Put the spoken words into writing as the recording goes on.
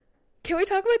can we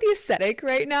talk about the aesthetic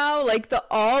right now? Like the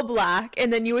all black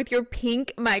and then you with your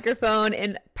pink microphone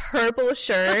and purple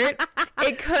shirt.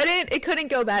 It couldn't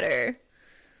go better.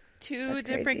 Two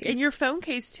different, and your phone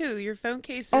case too. Your phone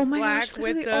case is black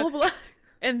with the all black.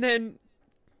 And then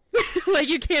like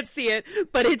you can't see it,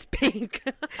 but it's pink.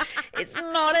 It's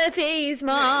not a phase,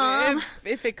 Mom.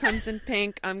 If it comes in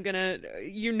pink, I'm gonna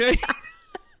you know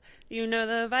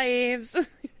the vibes.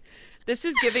 This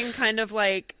is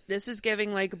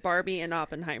giving like Barbie and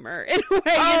Oppenheimer in a way,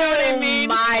 you know what I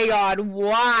mean? Oh my God,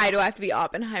 why do I have to be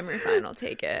Oppenheimer? Fine, I'll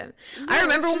take it. No, I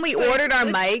remember when we ordered our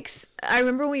mics.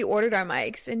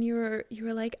 And you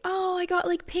were like, oh, I got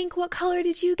like pink. What color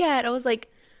did you get? I was like,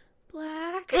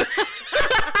 black. I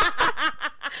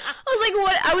was like,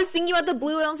 what? I was thinking about the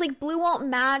blue and I was like, blue won't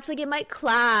match. Like it might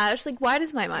clash. Like why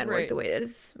does my mind work the way it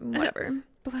is? Whatever.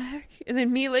 Black. And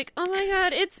then me like, oh my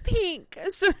God, it's pink.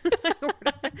 So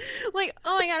like,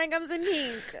 oh my God, it comes in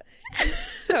pink.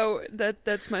 So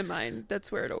that's my mind.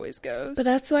 That's where it always goes. But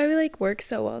that's why we like work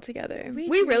so well together. We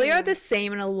really are the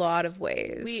same in a lot of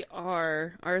ways. We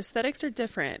are. Our aesthetics are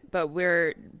different, but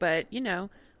you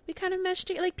know, we kind of mesh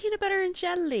together like peanut butter and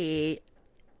jelly.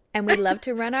 And we love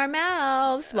to run our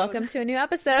mouths. Welcome to a new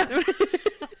episode.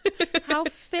 How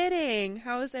fitting.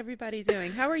 How is everybody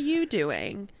doing? How are you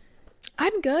doing?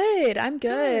 I'm good.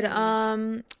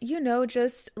 You know,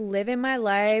 just living my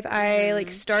life. I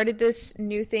like started this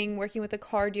new thing working with a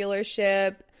car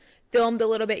dealership, filmed a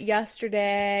little bit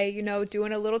yesterday, you know,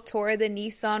 doing a little tour of the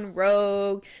Nissan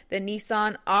Rogue, the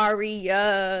Nissan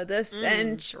Ariya, the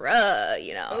Sentra,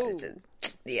 you know,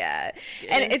 yeah.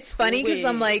 And it's funny because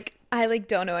I'm like, I like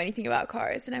don't know anything about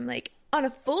cars and I'm like, on a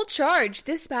full charge,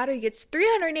 this battery gets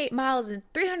 308 miles and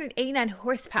 389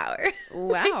 horsepower.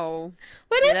 Wow.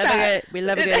 What is that? We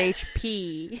love a good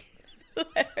HP.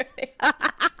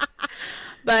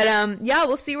 But yeah,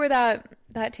 we'll see where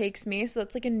that takes me. So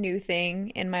that's like a new thing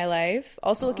in my life.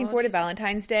 Also looking forward to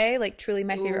Valentine's Day, like truly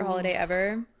my favorite holiday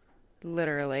ever.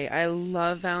 Literally. I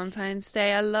love Valentine's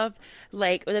Day. I love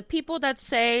like the people that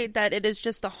say that it is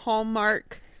just a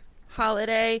Hallmark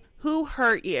holiday. Who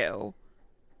hurt you?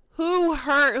 Who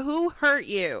hurt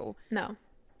you?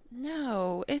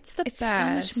 No, it's the best.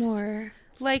 It's so much more.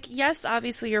 Like, yes,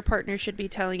 obviously your partner should be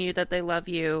telling you that they love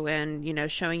you and, you know,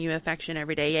 showing you affection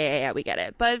every day. Yeah, we get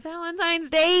it. But Valentine's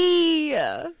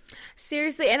Day.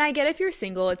 Seriously, and I get if you're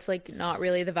single, it's like not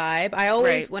really the vibe. I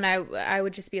always, when I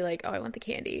would just be like, oh, I want the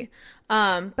candy.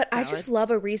 But I just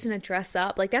love a reason to dress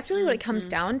up. Like, that's really what it comes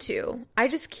down to. I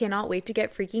just cannot wait to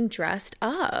get freaking dressed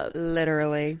up.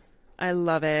 Literally. I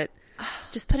love it.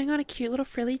 Just putting on a cute little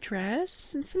frilly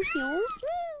dress and some heels.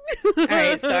 All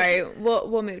right, sorry.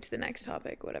 We'll move to the next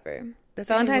topic. Whatever. That's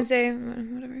Valentine's Day.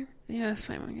 Whatever. Yeah, it's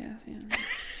fine. I guess.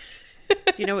 Yeah.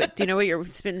 Do you know what you're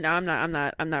spending? No, I'm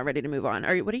not ready to move on.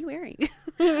 What are you wearing?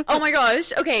 Oh my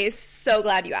gosh. Okay, so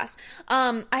glad you asked.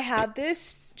 I have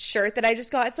this shirt that I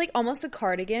just got. It's like almost a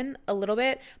cardigan a little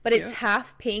bit, but it's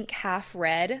half pink, half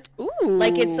red. Ooh.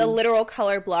 Like it's a literal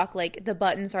color block. Like the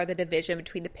buttons are the division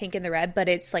between the pink and the red, but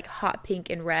it's like hot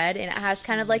pink and red, and it has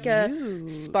kind of like a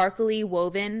sparkly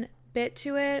woven bit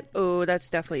to it. Oh, that's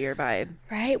definitely your vibe.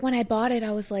 Right? When I bought it,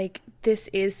 I was like, this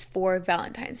is for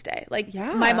Valentine's Day. Like,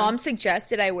 my mom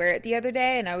suggested I wear it the other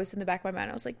day, and I was in the back of my mind,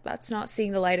 I was like, that's not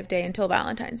seeing the light of day until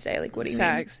Valentine's Day. Like, what do you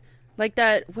mean? Like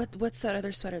that, what's that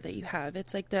other sweater that you have?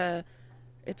 It's like the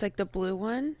blue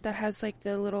one that has like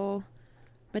the little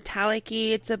metallic-y.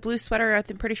 It's a blue sweater.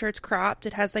 I'm pretty sure it's cropped.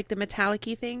 It has like the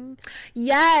metallic-y thing.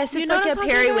 Yes, it's like a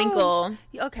periwinkle.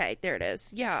 Okay, there it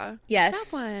is. Yeah. Yes.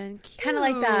 That one. Kind of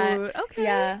like that. Okay.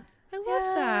 Yeah. I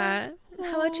love that.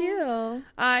 How about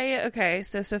you?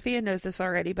 So Sophia knows this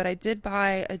already, but I did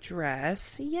buy a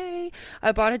dress. Yay.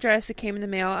 I bought a dress. It came in the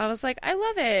mail. I was like, I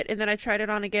love it. And then I tried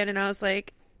it on again and I was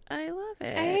like, I love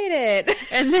it. I hate it.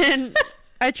 And then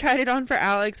I tried it on for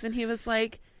Alex and he was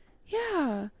like,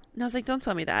 yeah. And I was like, don't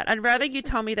tell me that. I'd rather you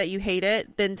tell me that you hate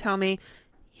it than tell me,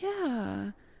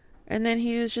 yeah. And then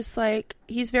he was just like,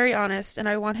 he's very honest and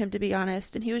I want him to be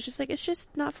honest. And he was just like, it's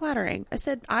just not flattering. I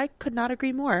said, I could not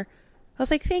agree more. I was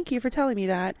like, thank you for telling me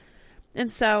that. And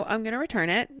so I'm going to return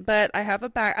it, but I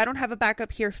don't have a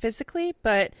backup here physically,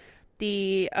 but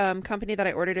the company that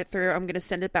I ordered it through, I'm going to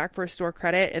send it back for a store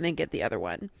credit and then get the other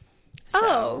one. So,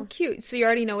 oh, cute. So you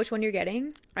already know which one you're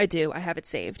getting? I do. I have it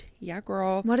saved. Yeah,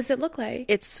 girl. What does it look like?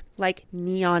 It's like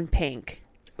neon pink.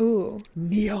 Ooh.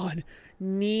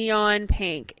 Neon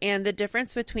pink. And the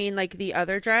difference between like the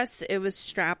other dress, it was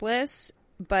strapless,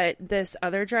 but this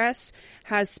other dress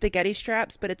has spaghetti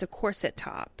straps, but it's a corset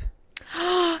top.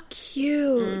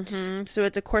 Cute. Mm-hmm. So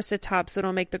it's a corset top, so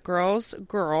it'll make the girls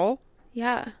girl.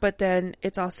 Yeah. But then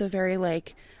it's also very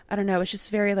like, I don't know. It's just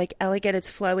very like elegant.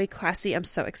 It's flowy, classy. I'm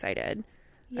so excited.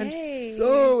 Yay. I'm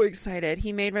so excited.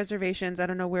 He made reservations. I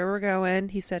don't know where we're going.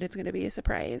 He said it's going to be a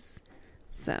surprise.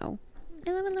 So,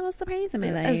 I love a little surprise in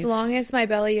my life. As long as my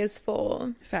belly is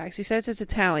full. Facts. He says it's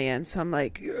Italian, so I'm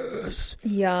like, yes.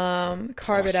 Yum.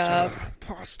 Carve it up.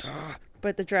 Pasta.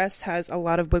 But the dress has a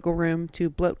lot of wiggle room to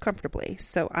bloat comfortably,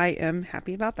 so I am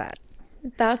happy about that.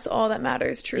 That's all that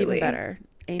matters, truly. Even better.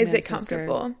 Amen, is it sister.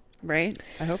 comfortable? Right?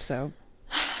 I hope so.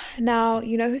 Now,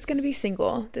 you know who's going to be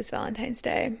single this Valentine's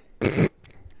Day?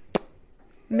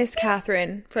 Miss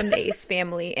Catherine from the Ace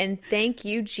family. And thank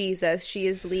you, Jesus. She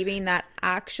is leaving that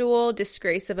actual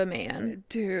disgrace of a man.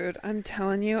 Dude, I'm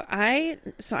telling you, I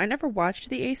never watched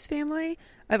the Ace family.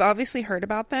 I've obviously heard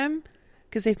about them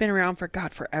because they've been around for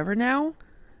God forever now.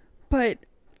 But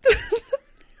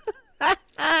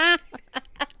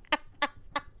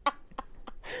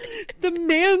the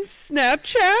man's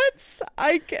Snapchats,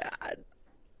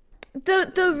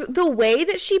 The way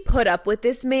that she put up with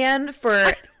this man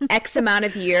for X amount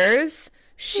of years,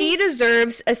 she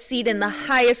deserves a seat in the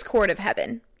highest court of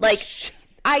heaven. Like,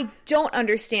 I don't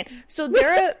understand. So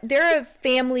they're a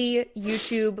family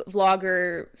YouTube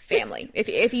vlogger family.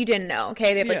 If you didn't know,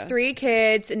 okay, they have like 3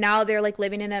 kids, and now they're like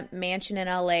living in a mansion in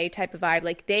LA type of vibe.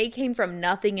 Like they came from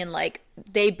nothing and like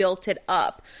they built it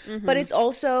up. Mm-hmm. But it's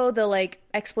also the like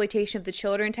exploitation of the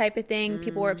children type of thing.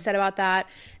 People were upset about that.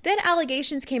 Then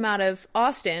allegations came out of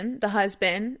Austin, the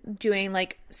husband, doing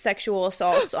like sexual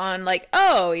assaults on like,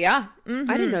 oh yeah,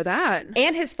 I didn't know that,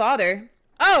 and his father.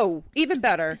 Oh, even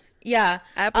better. Yeah.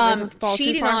 Apple doesn't fall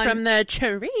too far from the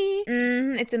cherry.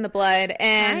 It's in the blood.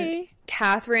 And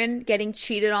Catherine getting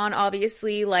cheated on,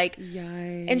 obviously. Like,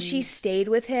 yikes. And she stayed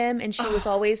with him, and she was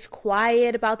always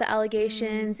quiet about the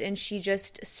allegations, and she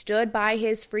just stood by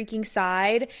his freaking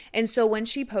side. And so when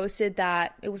she posted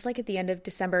that, it was like at the end of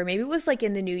December, maybe it was like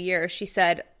in the new year, she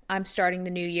said, I'm starting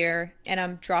the new year and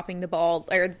I'm dropping the ball,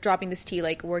 or dropping this tea,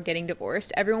 like we're getting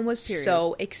divorced. Everyone was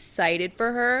so excited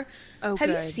for her. Oh, Have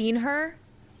you seen her?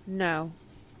 No.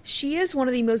 She is one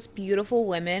of the most beautiful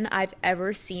women I've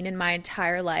ever seen in my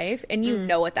entire life. And you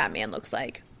know what that man looks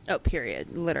like. Oh,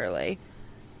 period. Literally.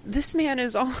 This man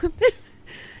is all of it.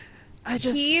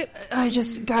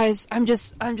 Guys, I'm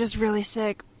just really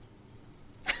sick.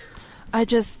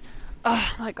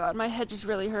 Oh my God, my head just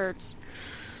really hurts.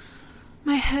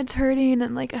 My head's hurting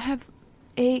and like I have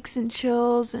aches and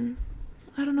chills and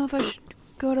I don't know if I should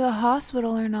go to the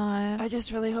hospital or not. I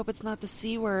just really hope it's not the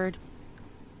C word.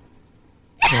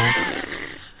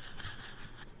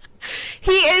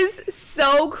 He is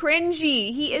so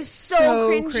cringy. He is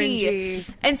so cringy.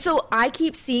 And so I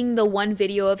keep seeing the one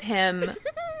video of him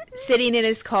sitting in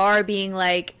his car being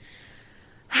like,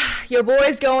 your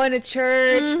boy's going to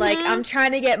church. Like, I'm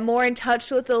trying to get more in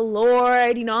touch with the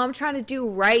Lord. You know, I'm trying to do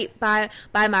right by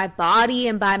my body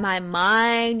and by my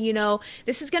mind. You know,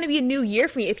 this is going to be a new year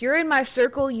for me. If you're in my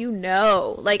circle, you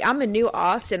know, like, I'm a new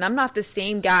Austin. I'm not the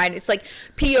same guy. And it's like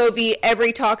POV,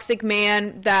 every toxic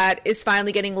man that is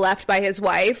finally getting left by his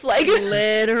wife. Like,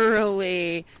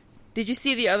 literally. Did you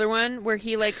see the other one where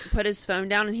he, like, put his phone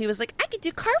down and he was like, I could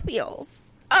do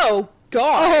cartwheels? Oh,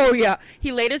 God. Oh, yeah.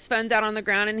 He laid his phone down on the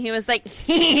ground and he was like,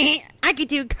 I could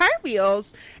do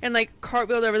cartwheels. And, like,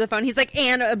 cartwheeled over the phone. He's like,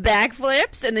 and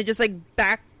backflips. And then just, like,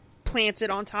 back planted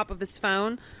on top of his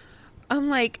phone. I'm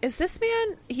like, is this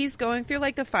man, he's going through,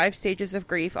 like, the 5 stages of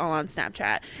grief all on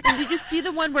Snapchat. And did you see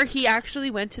the one where he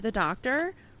actually went to the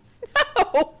doctor?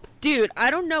 No. Dude,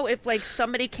 I don't know if, like,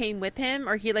 somebody came with him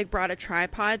or he, like, brought a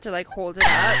tripod to, like, hold it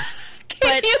up.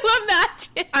 Can you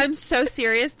imagine? I'm so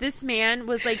serious. This man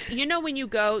was like, you know when you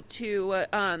go to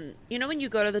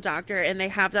the doctor and they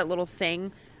have that little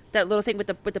thing with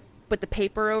the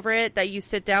paper over it that you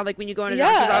sit down, like when you go in a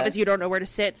doctor's office, you don't know where to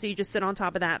sit, so you just sit on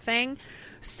top of that thing.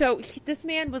 So this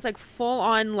man was like full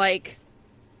on like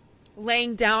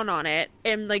laying down on it,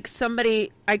 and like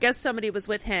I guess somebody was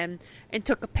with him and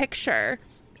took a picture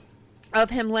of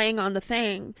him laying on the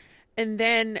thing. And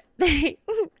then they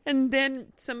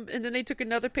took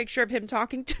another picture of him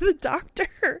talking to the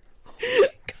doctor. Oh my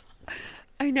God.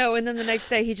 I know. And then the next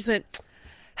day he just went,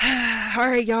 all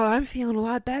right, y'all, I'm feeling a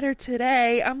lot better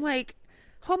today. I'm like,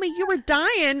 homie, you were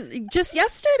dying just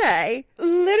yesterday.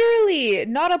 Literally,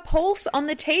 not a pulse on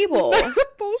the table. Not a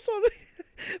pulse on the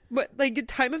but like the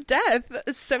time of death,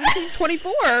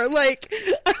 1724. Like,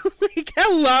 I'm like,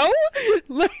 hello?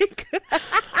 Like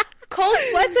cold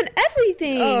sweats and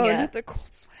everything. Oh, not the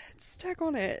cold sweats. Stack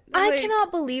on it. I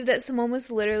cannot believe that someone was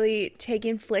literally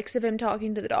taking flicks of him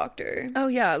talking to the doctor. Oh,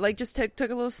 yeah. Like, just took a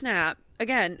little snap.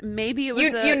 Again, maybe it was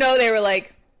you know they were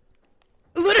like...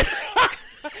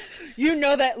 you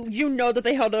know that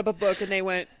they held up a book and they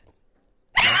went...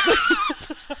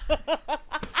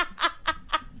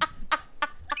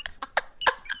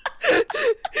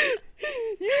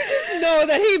 You just know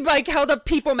that he like held up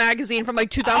People magazine from like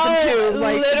 2002,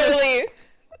 like literally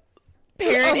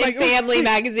Parent Oh my and Family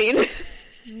magazine.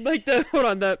 like the hold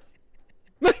on the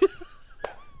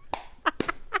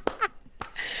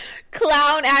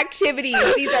Clown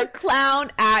activities. These are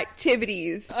clown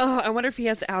activities. Oh, I wonder if he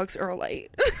has the Alex Earl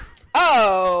light.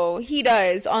 Oh, he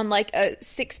does on like a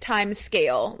 6x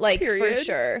scale, like for Period.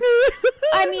 sure.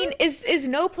 I mean, is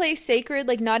no place sacred?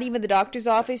 Like not even the doctor's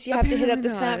office. You have to hit up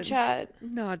the Apparently not. Snapchat.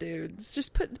 Nah, dudes,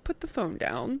 just put the phone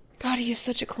down. God, he is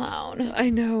such a clown. I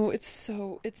know it's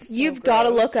so You've got to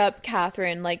look up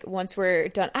Catherine. Like once we're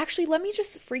done. Actually, let me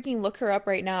just freaking look her up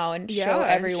right now and show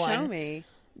everyone. Show me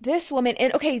This woman.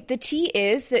 And okay, the tea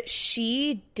is that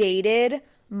she dated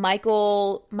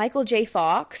Michael J.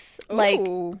 Fox like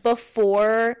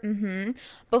before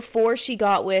she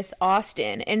got with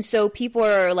Austin, and so people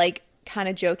are like kind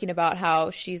of joking about how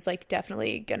she's like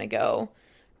definitely gonna go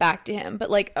back to him,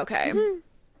 but like okay.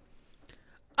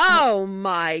 Oh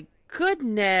my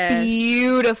goodness,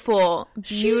 beautiful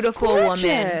She's woman.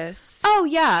 gorgeous. Oh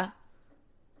yeah,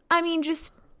 I mean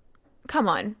just come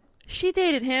on, She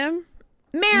dated him,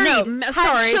 married,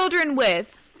 had children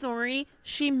with. Sorry,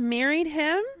 she married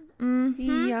him?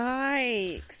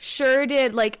 Yikes. Sure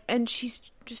did. Like, and she's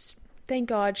just, thank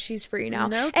God she's free now.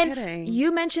 No and kidding.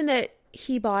 You mentioned that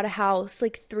he bought a house,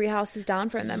 like 3 houses down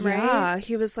from them, right? Yeah,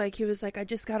 he was like, I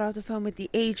just got off the phone with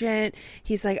the agent.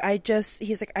 He's like, I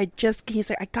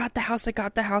got the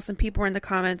house. And people were in the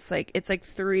comments, like, it's like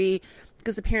 3,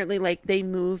 because apparently like they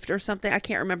moved or something. I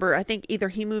can't remember. I think either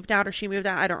he moved out or she moved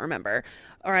out. I don't remember,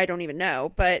 or I don't even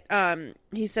know. But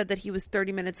he said that he was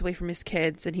 30 minutes away from his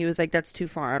kids, and he was like, that's too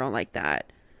far. I don't like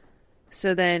that.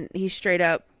 So then he straight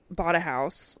up bought a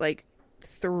house like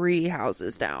 3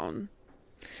 houses down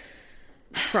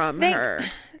from her.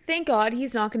 Thank God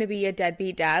he's not going to be a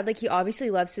deadbeat dad. Like, he obviously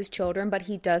loves his children, but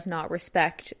he does not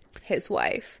respect his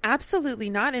wife. Absolutely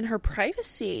not in her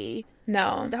privacy.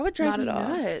 No, That would drive me not at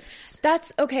all. nuts.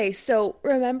 That's okay. So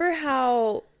remember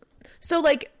how,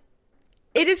 like,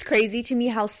 it is crazy to me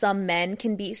how some men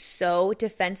can be so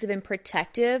defensive and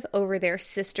protective over their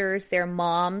sisters, their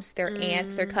moms, their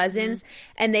aunts, their cousins,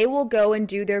 and they will go and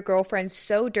do their girlfriend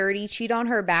so dirty, cheat on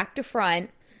her back to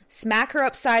front, smack her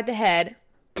upside the head,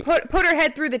 put her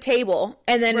head through the table,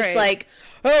 and then it's like,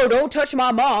 oh, don't touch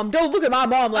my mom, don't look at my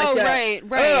mom like that. Right.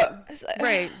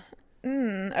 Okay.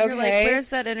 You're like, where's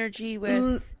that energy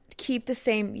with... Keep the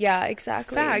same, yeah,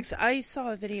 exactly. Facts. I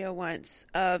saw a video once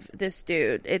of this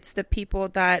dude. It's the people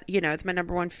that, you know, it's my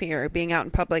number one fear, being out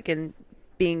in public and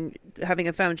having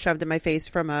a phone shoved in my face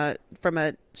from a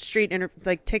street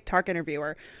like TikTok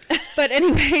interviewer. But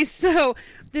anyway, so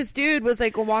this dude was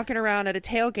like walking around at a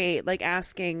tailgate, like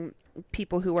asking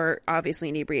people who are obviously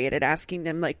inebriated, asking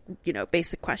them like, you know,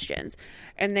 basic questions.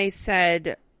 And they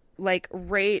said, like,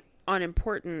 rate on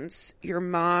importance your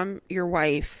mom, your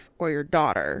wife, or your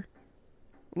daughter.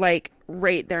 Like,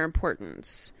 rate their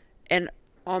importance. And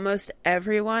almost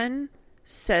everyone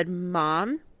said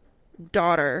mom,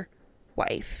 daughter,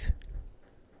 wife.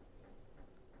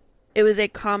 It was a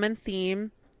common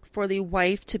theme for the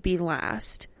wife to be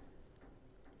last.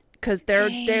 Because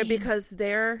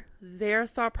their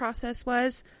thought process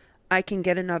was, I can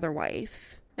get another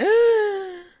wife.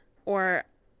 Or,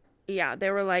 yeah, they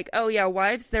were like, oh yeah,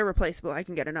 wives, they're replaceable. I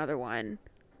can get another one.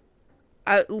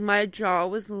 My jaw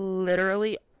was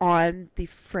literally on the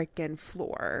freaking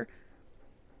floor.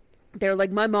 They're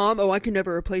like, my mom, I can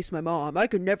never replace my mom. I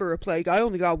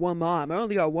only got one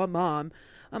mom.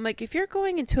 I'm like, if you're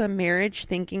going into a marriage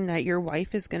thinking that your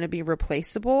wife is going to be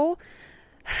replaceable...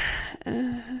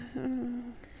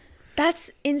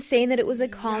 That's insane that it was a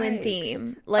common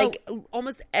theme. Like,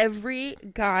 almost every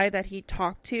guy that he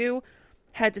talked to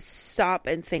had to stop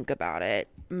and think about it.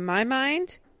 My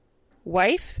mind,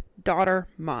 wife, daughter,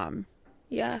 mom.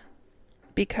 Yeah.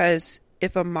 Because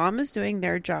if a mom is doing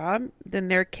their job, then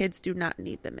their kids do not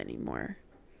need them anymore.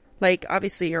 Like,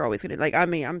 obviously, you're always going to, like, I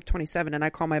mean, I'm 27 and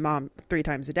I call my mom 3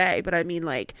 times a day. But I mean,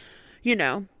 like, you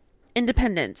know,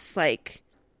 independence, like...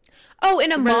 Oh,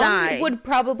 and a mom would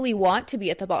probably want to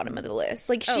be at the bottom of the list.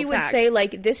 Like, she would say,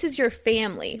 like, this is your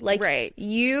family. Like,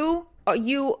 you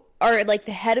are, like,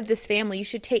 the head of this family. You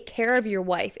should take care of your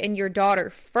wife and your daughter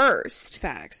first.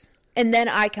 Facts. And then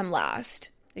I come last.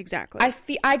 Exactly. I'm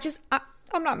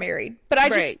not married, but I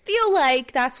just feel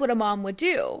like that's what a mom would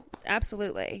do.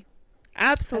 Absolutely.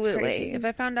 If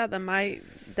I found out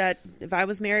that if I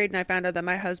was married and I found out that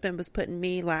my husband was putting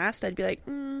me last, I'd be like,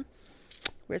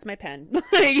 where's my pen?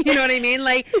 You know what I mean?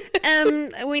 Like,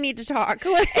 we need to talk.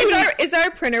 Is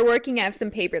our printer working? I have some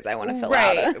papers I want to fill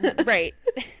out. Right.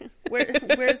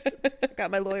 Where's got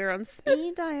my lawyer on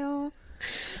speed dial.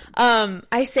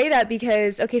 I say that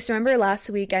because, okay, so remember last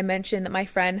week I mentioned that my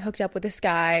friend hooked up with this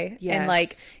guy, and like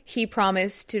he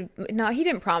promised to, no, he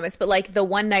didn't promise, but like the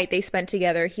one night they spent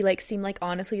together, he like seemed like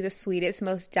honestly the sweetest,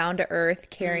 most down to earth,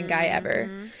 caring guy ever.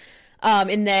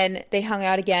 And then they hung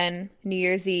out again New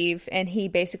Year's Eve, and he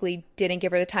basically didn't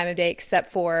give her the time of day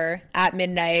except for at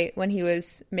midnight when he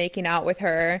was making out with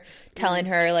her, telling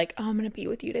her like, oh, I'm gonna be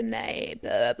with you tonight,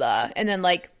 blah blah blah, and then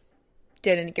like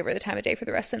didn't give her the time of day for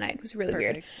the rest of the night. It was really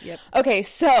weird. Yep. Okay,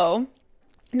 so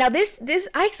now this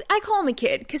I call him a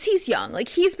kid because he's young. Like,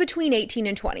 he's between 18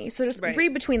 and 20. So just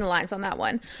read between the lines on that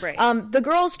one. Right. The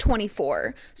girl's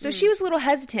 24. So she was a little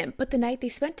hesitant, but the night they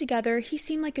spent together, he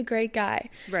seemed like a great guy.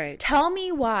 Right. Tell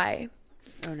me why.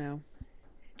 Oh no.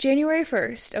 January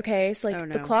 1st, okay? So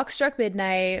like the clock struck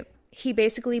midnight. He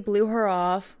basically blew her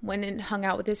off, went and hung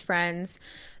out with his friends.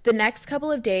 The next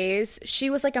couple of days, she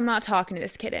was like, I'm not talking to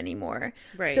this kid anymore.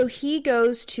 Right. So he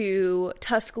goes to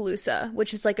Tuscaloosa,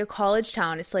 which is like a college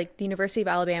town. It's like the University of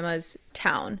Alabama's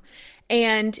town.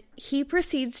 And he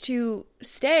proceeds to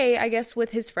stay, I guess,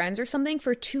 with his friends or something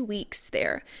for 2 weeks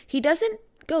there. He doesn't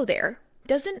go there,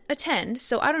 doesn't attend.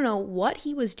 So I don't know what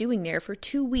he was doing there for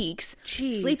 2 weeks.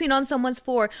 Jeez. Sleeping on someone's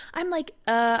floor. I'm like,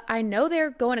 I know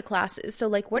they're going to classes. So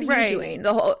like, what are you doing?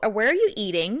 Where are you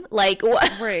eating? Like, what?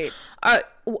 Right.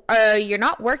 You're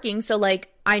not working. So like,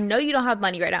 I know you don't have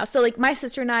money right now. So like, my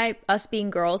sister and I, us being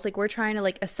girls, like, we're trying to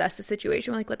like assess the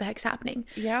situation. We're like, what the heck's happening?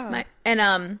 Yeah.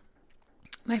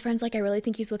 My friend's like, I really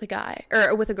think he's with a guy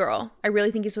or with a girl. I really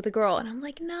think he's with a girl. And I'm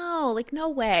like, no, like, no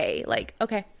way. Like,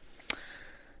 okay.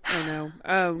 Oh no.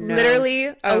 Oh no.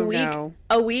 Literally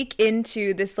a week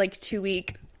into this like 2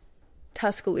 week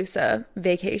Tuscaloosa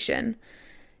vacation,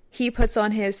 he puts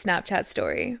on his Snapchat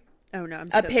story. Oh no,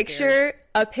 I'm so scared.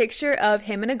 A picture of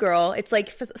him and a girl. It's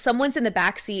like someone's in the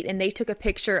back seat and they took a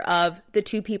picture of the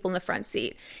two people in the front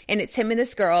seat. And it's him and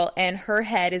this girl, and her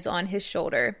head is on his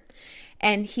shoulder.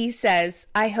 And he says,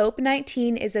 I hope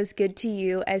 19 is as good to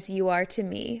you as you are to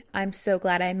me. I'm so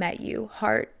glad I met you.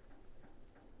 Heart.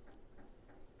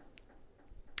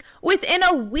 Within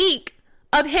a week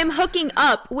of him hooking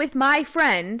up with my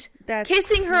friend,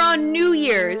 kissing her on New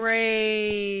Year's.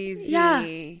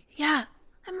 Crazy. Yeah.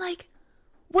 I'm like,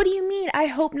 what do you mean? I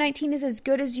hope 19 is as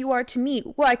good as you are to me.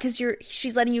 Why? Because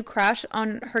she's letting you crash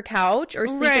on her couch or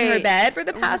sleep in her bed for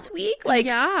the past week? Like,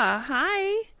 yeah.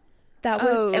 Hi. That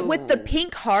was with the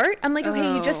pink heart. I'm like,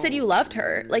 okay, you just said you loved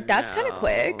her. Like, that's kind of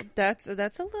quick. That's a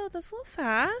little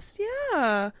fast.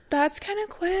 Yeah. That's kind of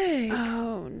quick.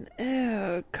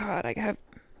 Oh God, I have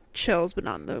chills, but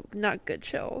not good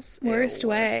chills. Worst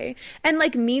way. And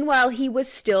like, meanwhile, he was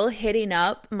still hitting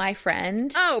up my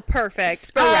friend. Oh, perfect.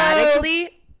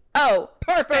 Sporadically.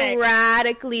 Perfect.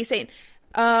 Sporadically saying,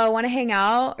 want to hang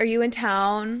out? Are you in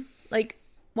town? Like,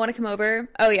 want to come over?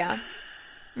 Oh yeah.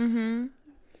 Mm-hmm.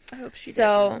 I hope she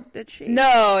didn't. Did she?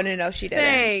 No, she didn't.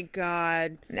 Thank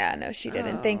God. No, she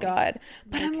didn't. Thank God.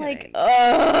 But I'm like,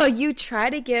 oh, you try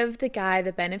to give the guy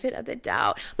the benefit of the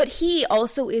doubt. But he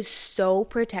also is so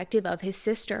protective of his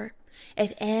sister.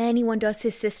 If anyone does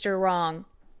his sister wrong,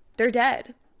 they're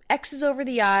dead. X's over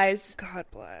the eyes. God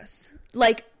bless.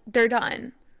 Like, they're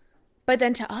done. But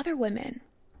then to other women,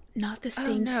 not the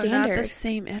same standard. Not the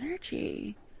same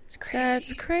energy. It's crazy.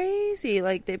 That's crazy.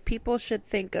 Like, people should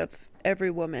think of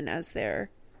every woman as their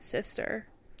sister.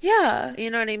 Yeah. You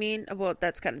know what I mean? Well,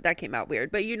 that came out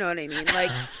weird, but you know what I mean.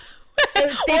 Like,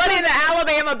 what in the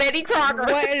Alabama Betty Crocker?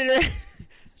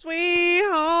 Sweet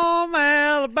home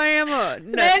Alabama.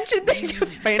 Men should think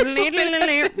of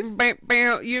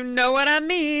you know what I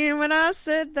mean when I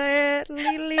said that.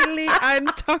 I'm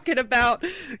talking about,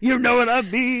 you know what I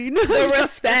mean. The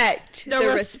respect.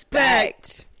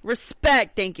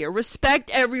 Respect, thank you. Respect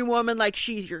every woman like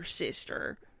she's your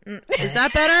sister. Is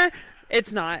that better?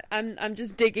 It's not. I'm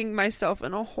just digging myself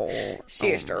in a hole.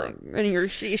 Sister. And your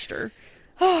sister.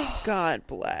 God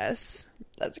bless.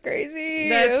 That's crazy.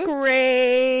 That's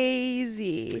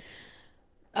crazy.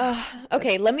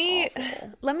 Okay, let me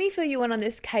fill you in on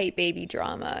this kite baby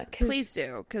drama. Please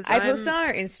do, because I posted on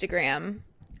our Instagram.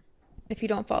 If you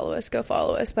don't follow us, go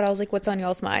follow us. But I was like, what's on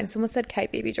y'all's mind? Someone said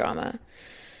kite baby drama.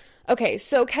 Okay,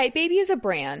 so Kite Baby is a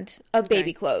brand of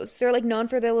baby clothes. They're like known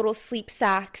for their little sleep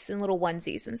sacks and little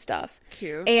onesies and stuff.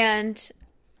 Cute. And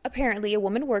apparently a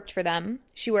woman worked for them.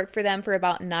 She worked for them for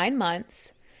about 9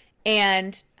 months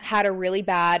and had a really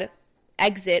bad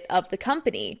exit of the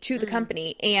company, to the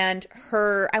company. And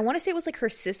I want to say it was like her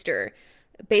sister,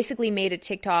 basically made a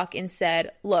TikTok and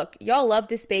said, look, y'all love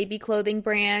this baby clothing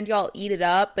brand, y'all eat it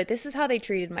up, but this is how they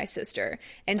treated my sister,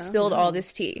 and spilled all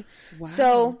this tea. Wow.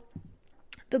 So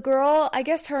the girl, I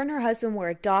guess her and her husband were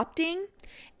adopting,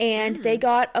 and they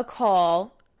got a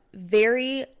call,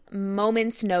 very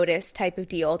moment's notice type of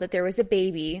deal, that there was a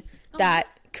baby that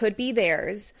could be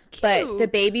theirs. Cute. But the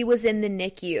baby was in the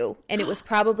NICU, and it was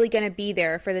probably going to be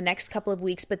there for the next couple of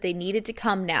weeks, but they needed to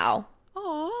come now.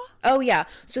 Aww. Oh, yeah.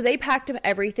 So they packed up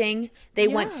everything. They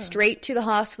went straight to the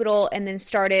hospital, and then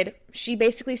she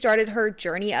basically started her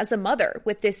journey as a mother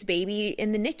with this baby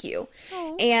in the NICU.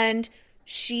 Aww. And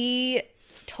she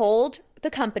told the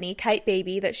company, Kite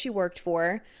Baby, that she worked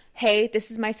for, hey,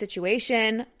 this is my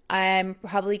situation. I'm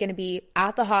probably going to be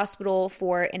at the hospital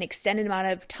for an extended amount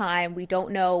of time. We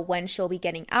don't know when she'll be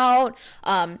getting out.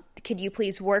 Could you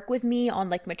please work with me on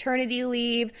like maternity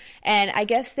leave? And I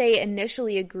guess they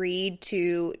initially agreed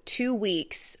to 2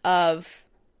 weeks of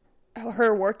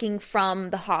her working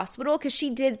from the hospital, because she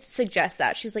did suggest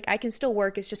that. She was like, I can still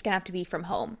work. It's just going to have to be from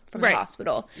home, from the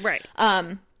hospital. Right.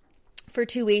 For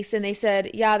 2 weeks. And they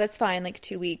said, yeah, that's fine. Like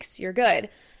 2 weeks, you're good.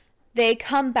 They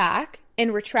come back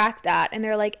and retract that, and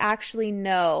they're like, actually,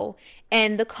 no.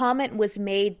 And the comment was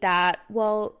made that,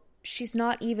 well, she's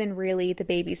not even really the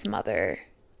baby's mother.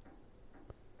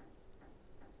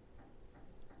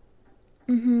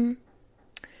 And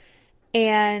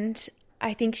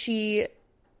I think she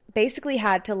basically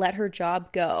had to let her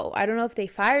job go. I don't know if they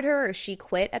fired her or she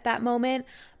quit at that moment,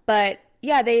 but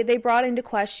yeah, they brought into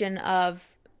question of,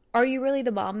 are you really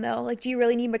the mom though? Like, do you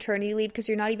really need maternity leave because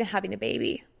you're not even having a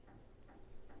baby?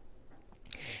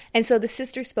 And so the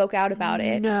sister spoke out about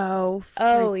it. No.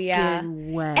 Oh, yeah.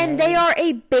 Way. And they are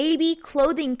a baby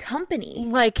clothing company.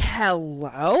 Like,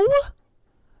 hello?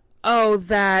 Oh,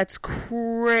 that's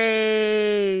crazy.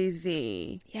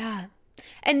 Yeah.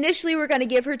 Initially, we're going to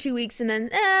give her 2 weeks, and then,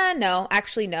 no.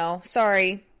 Actually, no.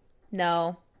 Sorry.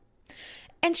 No.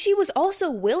 And she was also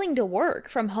willing to work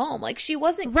from home. Like, she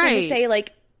wasn't going to say,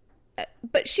 like,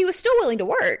 but she was still willing to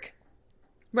work.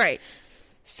 Right.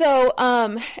 So,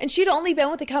 and she'd only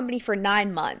been with the company for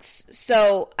 9 months.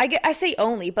 So I say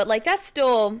only, but like that's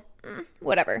still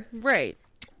whatever. Right.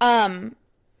 But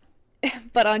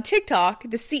on TikTok,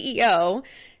 the CEO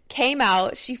came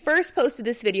out. She first posted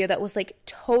this video that was like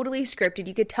totally scripted.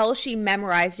 You could tell she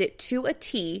memorized it to a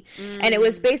T, and it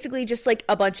was basically just like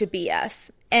a bunch of BS.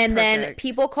 And then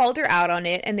people called her out on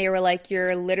it, and they were like,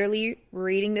 you're literally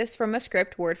reading this from a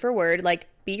script word for word, like,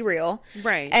 be real.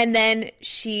 Right. And then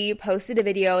she posted a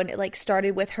video, and it like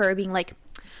started with her being like,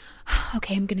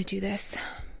 okay, I'm gonna do this.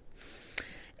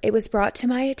 It was brought to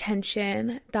my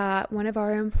attention that one of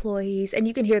our employees, and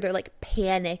you can hear their like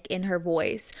panic in her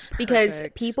voice because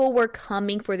people were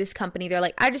coming for this company. They're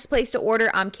like, I just placed an order.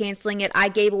 I'm canceling it. I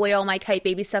gave away all my Kite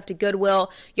Baby stuff to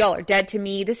Goodwill. Y'all are dead to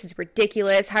me. This is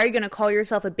ridiculous. How are you going to call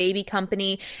yourself a baby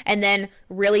company and then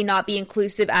really not be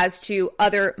inclusive as to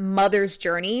other mothers'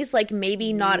 journeys? Like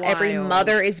maybe not every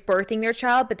mother is birthing their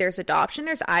child, but there's adoption,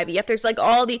 there's IVF, there's like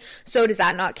all the, so does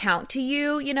that not count to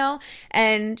you, you know?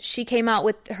 And she came out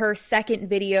with her second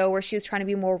video where she was trying to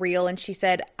be more real, and she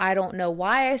said, I don't know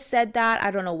why I said that.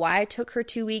 I don't know why I took her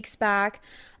 2 weeks back.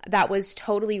 That was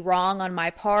totally wrong on my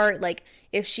part. Like,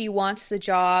 if she wants the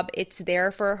job, it's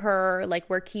there for her. Like,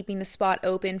 we're keeping the spot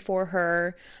open for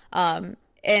her. And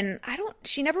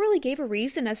she never really gave a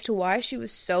reason as to why she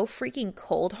was so freaking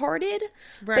cold-hearted.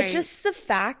 Right. But just the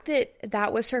fact that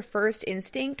that was her first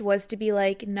instinct was to be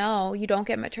like, no, you don't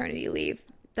get maternity leave.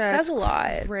 That says a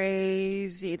lot.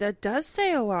 Crazy. That does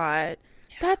say a lot.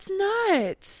 Yeah. That's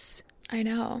nuts. I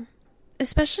know.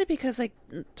 Especially because, like,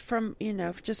 from, you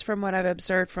know, just from what I've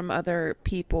observed from other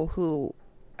people who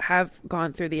have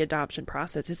gone through the adoption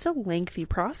process, it's a lengthy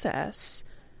process.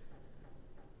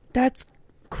 That's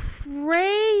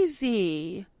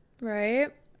crazy. Right?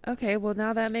 Okay, well,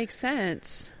 now that makes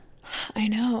sense. I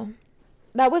know.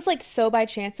 That was, like, so by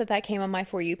chance that came on my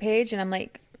For You page, and I'm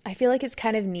like, I feel like it's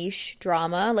kind of niche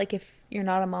drama. Like, if you're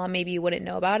not a mom, maybe you wouldn't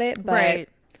know about it. But right.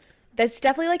 That's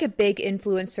definitely, like, a big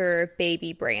influencer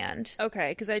baby brand.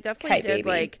 Okay, because I definitely did,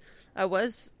 like, I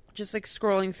was just, like,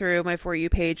 scrolling through my For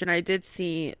You page, and I did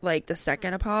see, like, the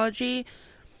second apology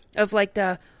of, like,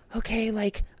 okay,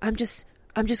 like, I'm just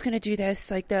going to do this.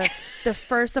 Like, the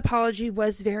first apology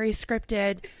was very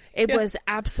scripted. It was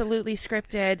absolutely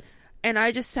scripted. And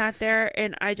I just sat there,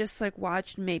 and I just, like,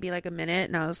 watched maybe, like, a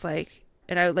minute, and I was like...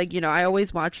 And I, like, you know, I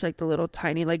always watch, like, the little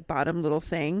tiny, like, bottom little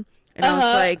thing. And I was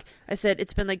like, I said,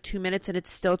 it's been, like, 2 minutes and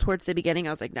it's still towards the beginning.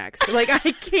 I was like, next. Like,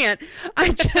 I can't do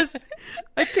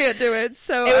it.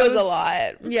 So it was a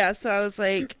lot. Yeah. So I was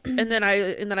like, and then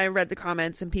I read the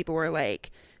comments and people were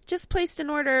like, just placed an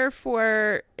order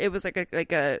for, it was like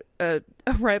a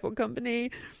rival company.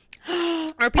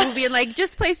 Or people being like,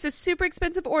 just placed a super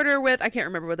expensive order with, I can't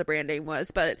remember what the brand name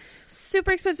was, but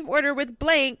super expensive order with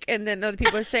blank. And then other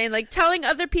people are saying like, telling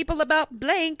other people about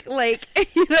blank, like,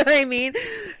 you know what I mean?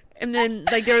 And then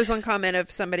like there was one comment of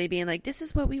somebody being like, this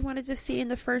is what we wanted to see in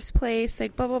the first place,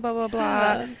 like blah blah blah blah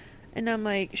blah. And I'm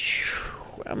like,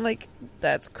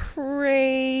 that's crazy.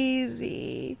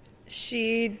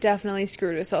 She definitely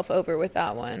screwed herself over with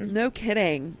that one. No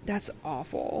kidding. That's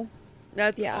awful.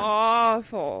 That's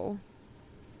awful.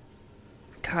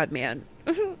 God, man.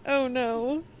 Oh,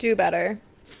 no. Do better.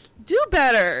 Do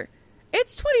better.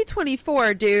 It's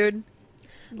 2024, dude.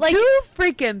 Like, do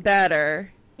freaking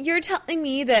better. You're telling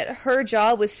me that her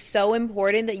job was so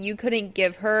important that you couldn't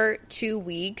give her 2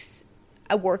 weeks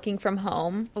working from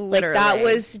home? Literally. Like, that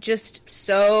was just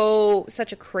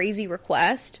such a crazy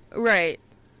request. Right.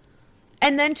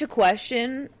 And then to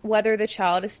question whether the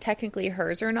child is technically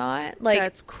hers or not. Like,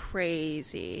 that's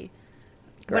crazy.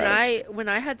 Gross. When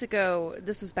I had to go,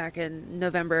 this was back in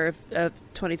November of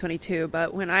 2022,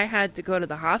 but when I had to go to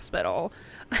the hospital,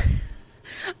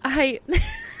 I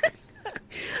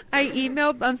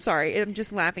emailed, I'm sorry, I'm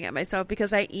just laughing at myself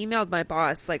because I emailed my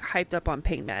boss like hyped up on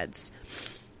pain meds.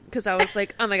 Because I was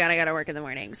like, oh my God, I gotta work in the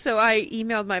morning. So I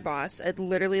emailed my boss at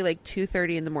literally like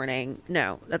 2:30 in the morning.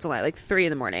 No, that's a lie. Like 3 in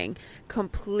the morning.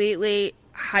 Completely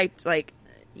hyped, like,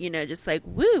 you know, just like,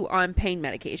 woo, on pain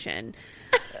medication.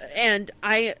 And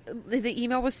the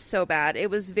email was so bad. It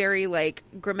was very like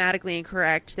grammatically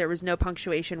incorrect. There was no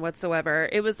punctuation whatsoever.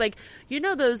 It was like,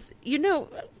 this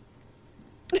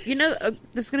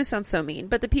is going to sound so mean,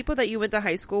 but the people that you went to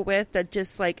high school with that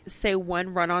just like say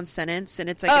one run-on sentence and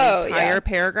it's like an entire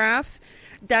paragraph.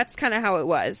 That's kind of how it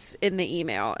was in the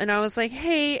email. And I was like,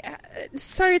 hey,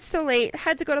 sorry it's so late.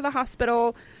 Had to go to the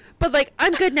hospital, but like,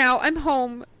 I'm good now. I'm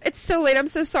home. It's so late. I'm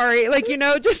so sorry. Like, you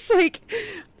know, just like,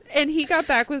 and he got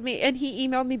back with me and he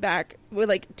emailed me back with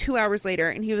like 2 hours later.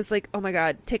 And he was like, oh my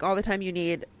God, take all the time you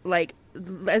need, like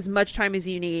as much time as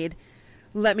you need.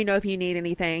 Let me know if you need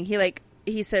anything.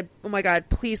 He said, oh my God,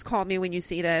 please call me when you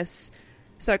see this.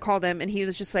 So I called him and he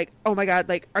was just like, oh my God,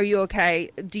 like, are you okay?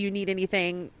 Do you need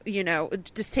anything? You know,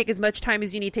 just take as much time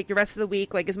as you need. Take the rest of the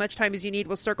week, like as much time as you need.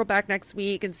 We'll circle back next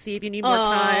week and see if you need more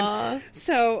time.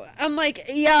 So I'm like,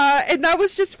 yeah. And that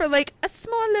was just for like a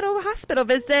small little hospital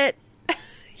visit.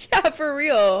 Yeah, for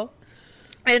real.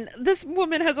 And this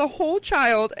woman has a whole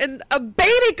child and a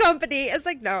baby company. It's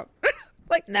like, no.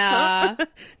 Like, nah.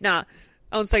 Nah.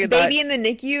 On second baby thought, in the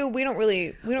NICU, we don't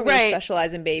really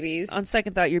specialize in babies. On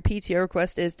second thought, your PTO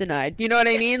request is denied. You know what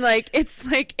I mean? Like it's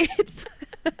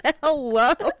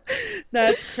hello.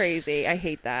 That's crazy. I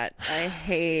hate that.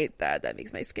 That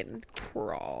makes my skin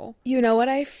crawl. You know what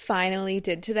I finally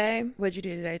did today? What'd you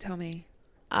do today? Tell me.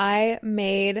 I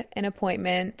made an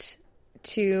appointment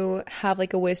to have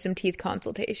like a wisdom teeth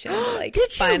consultation. Like,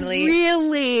 did finally, you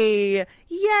really? Yay!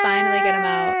 Finally get them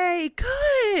out.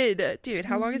 Good, dude.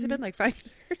 How long has it been? Like 5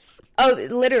 years? Oh,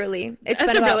 literally, it's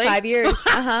been about 5 years.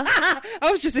 I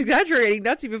was just exaggerating.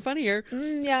 That's even funnier.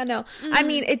 Yeah, no. I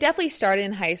mean, it definitely started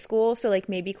in high school, so like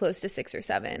maybe close to 6 or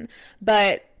 7.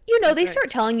 But you know, they start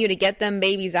telling you to get them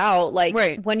babies out, like,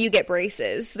 when you get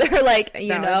braces. They're like, you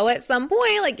know, at some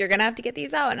point, like, you're going to have to get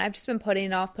these out. And I've just been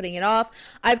putting it off.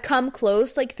 I've come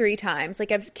close, like, 3 times.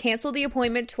 Like, I've canceled the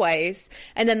appointment twice.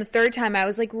 And then the third time, I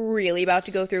was, like, really about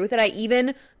to go through with it. I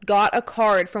even got a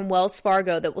card from Wells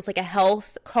Fargo that was, like, a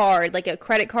health card, like, a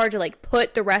credit card to, like,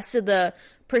 put the rest of the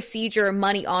procedure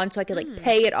money on so I could like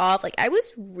pay it off. Like I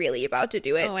was really about to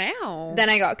do it. Oh, wow. Then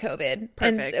I got COVID.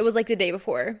 Perfect. And it was like the day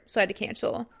before, so I had to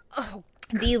cancel. Oh,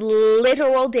 the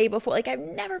literal day before. Like I've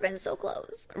never been so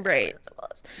close. Right. So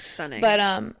close. Stunning. But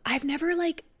I've never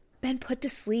like been put to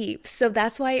sleep, so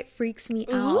that's why it freaks me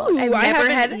out. Ooh, I've never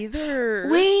haven't had either.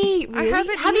 Wait, really? I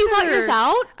haven't Have you got yours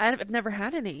out? I've never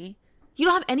had any. You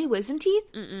don't have any wisdom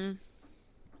teeth? Mm-mm.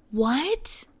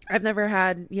 What? I've never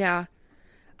had. Yeah.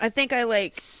 I think I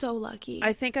like so lucky.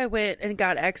 I think I went and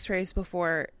got x-rays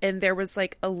before and there was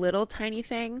like a little tiny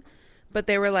thing, but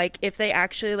they were like, if they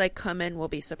actually like come in, we'll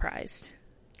be surprised.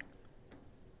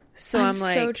 So I'm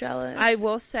like, so jealous. I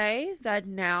will say that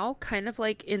now kind of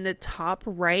like in the top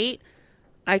right,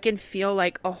 I can feel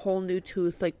like a whole new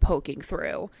tooth like poking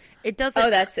through. It doesn't.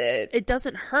 Oh, that's it. It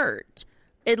doesn't hurt.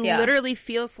 It literally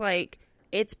feels like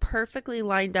it's perfectly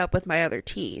lined up with my other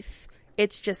teeth.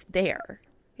 It's just there.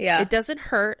 Yeah. It doesn't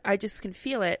hurt. I just can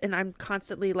feel it. And I'm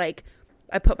constantly like,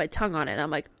 I put my tongue on it. And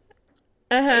I'm like,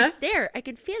 it's there. I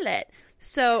can feel it.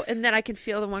 So, and then I can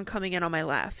feel the one coming in on my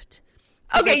left.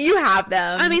 Okay, you have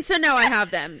them. I mean, so no, I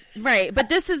have them. Right. But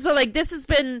this has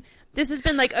been This has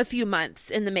been like a few months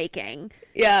in the making.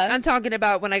 Yeah. I'm talking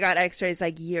about when I got x-rays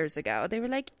like years ago. They were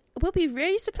like, we'll be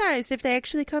very surprised if they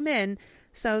actually come in.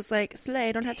 So I was like,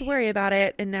 slay, don't have to worry about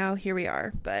it. And now here we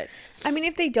are. But I mean,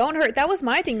 if they don't hurt, that was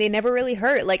my thing. They never really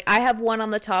hurt. Like, I have one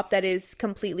on the top that is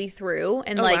completely through.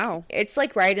 And wow. It's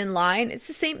like right in line. It's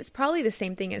the same. It's probably the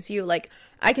same thing as you. Like,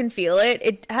 I can feel it.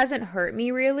 It hasn't hurt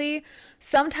me really.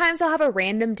 Sometimes I'll have a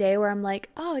random day where I'm like,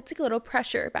 oh, it's like a little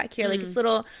pressure back here. Like, it's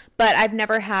little, but I've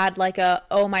never had like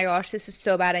oh my gosh, this is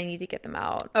so bad, I need to get them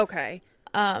out. okay.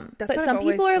 But some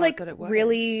people are like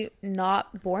really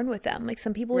not born with them. Like,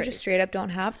 some people just straight up don't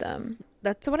have them.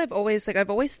 That's what I've always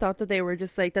thought that they were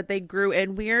just like that they grew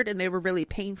in weird and they were really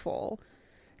painful.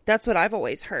 That's what I've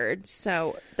always heard.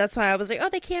 So that's why I was like, oh,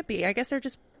 they can't be. I guess they're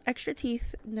just extra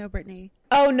teeth. No, Brittany.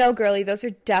 Oh no, girly, those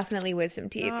are definitely wisdom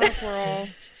teeth. Oh, girl.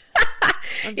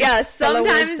 Yeah,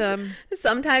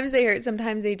 sometimes they hurt,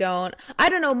 sometimes they don't. I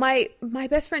don't know. My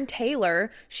best friend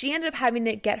Taylor, she ended up having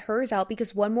to get hers out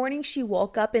because one morning she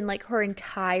woke up and like her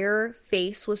entire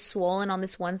face was swollen on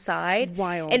this one side.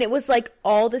 Wild. And it was like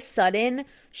all of a sudden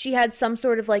she had some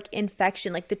sort of like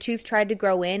infection. Like the tooth tried to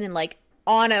grow in and like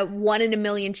on a 1 in a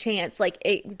million chance, like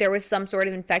there was some sort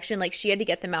of infection. Like she had to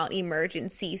get them out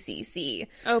emergency CC.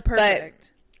 Oh,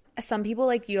 perfect. But some people,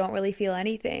 like, you don't really feel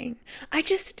anything. I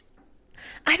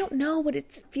don't know what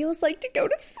it feels like to go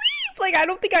to sleep. Like, I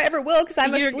don't think I ever will because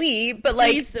I'm asleep. But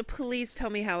please tell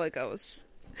me how it goes.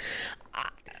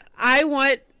 I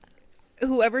want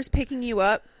whoever's picking you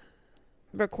up,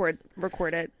 record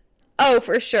it. Oh,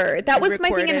 for sure. That was my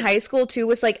thing in high school too.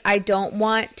 Was like, I don't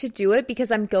want to do it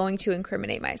because I'm going to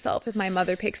incriminate myself if my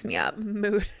mother picks me up.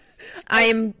 Mood. I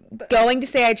am going to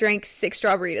say I drank 6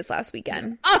 Strawberries last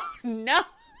weekend. Oh no.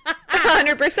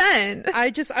 100%.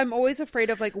 I'm always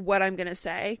afraid of like what I'm gonna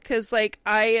say because like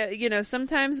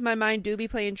sometimes my mind do be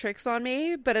playing tricks on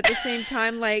me, but at the same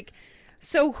time like,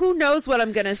 so who knows what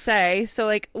I'm gonna say. So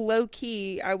like low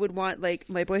key I would want like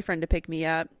my boyfriend to pick me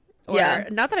up, or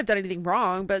not that I've done anything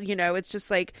wrong, but it's just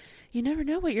like you never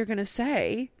know what you're gonna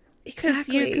say.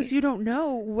 Exactly, because you don't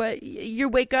know what you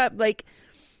wake up like.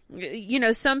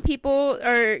 Some people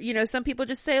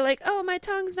just say like, oh, my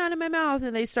tongue's not in my mouth,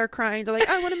 and they start crying. They're like,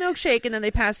 I want a milkshake, and then they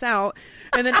pass out.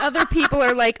 And then other people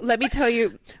are like, let me tell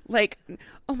you, like,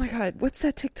 oh my God, what's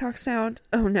that TikTok sound?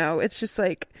 Oh no, it's just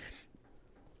like,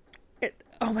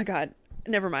 oh my God,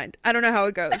 never mind. I don't know how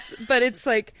it goes, but it's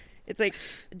like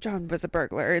John was a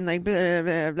burglar and like blah,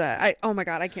 blah, blah. Oh my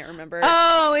God, I can't remember.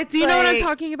 Oh, do you know what I'm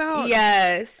talking about?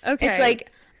 Yes. Okay. It's like,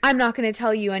 I'm not going to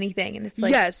tell you anything. And it's like,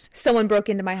 yes, someone broke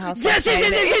into my house. Yes.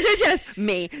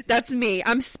 Me. That's me.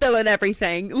 I'm spilling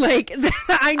everything. Like,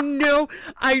 I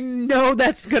know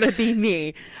that's going to be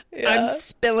me. Yeah. I'm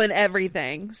spilling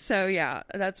everything. So yeah,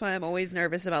 that's why I'm always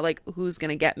nervous about like, who's going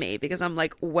to get me, because I'm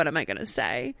like, what am I going to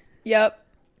say? Yep.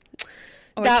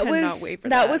 Oh, that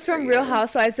was from Real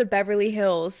Housewives of Beverly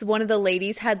Hills. One of the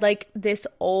ladies had like this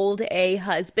old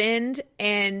husband,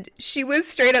 and she was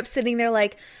straight up sitting there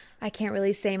like, I can't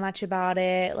really say much about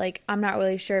it. Like, I'm not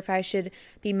really sure if I should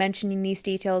be mentioning these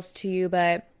details to you,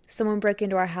 but someone broke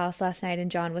into our house last night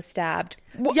and John was stabbed.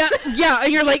 Yeah.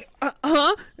 And you're like,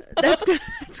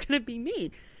 that's gonna be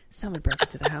me. Someone broke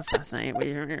into the house last night.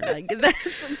 Like,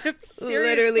 that's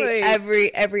literally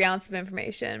every ounce of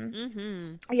information.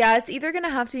 Mm-hmm. Yeah, it's either gonna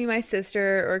have to be my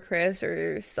sister or Chris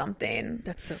or something.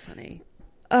 That's so funny.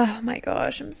 Oh my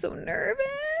gosh, I'm so nervous.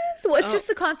 Well, it's just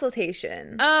the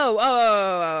consultation.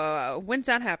 Oh. When's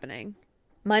that happening?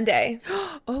 Monday.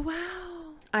 Oh,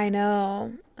 wow. I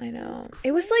know.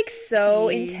 It was like so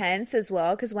intense as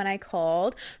well, because when I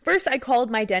called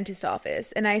my dentist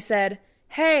office and I said,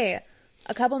 hey,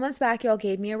 a couple months back, y'all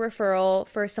gave me a referral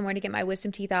for somewhere to get my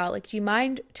wisdom teeth out. Like, do you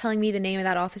mind telling me the name of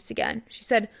that office again? She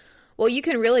said, well, you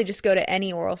can really just go to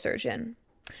any oral surgeon.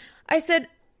 I said,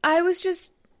 I was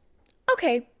just...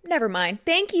 okay, never mind.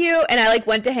 Thank you. And I like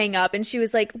went to hang up, and she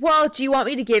was like, well, do you want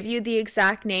me to give you the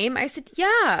exact name? I said,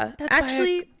 yeah,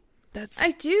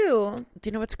 I do. Do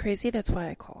you know what's crazy? That's why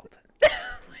I called.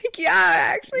 Like, yeah, I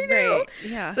actually do. Right.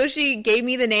 Yeah. So she gave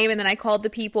me the name, and then I called the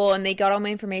people, and they got all my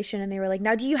information, and they were like,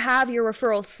 now do you have your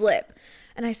referral slip?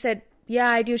 And I said, yeah,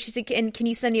 I do. She said, and can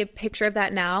you send me a picture of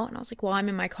that now? And I was like, well, I'm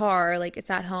in my car. Like, it's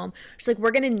at home. She's like,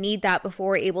 we're going to need that before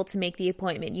we're able to make the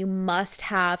appointment. You must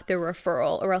have the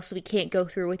referral or else we can't go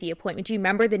through with the appointment. Do you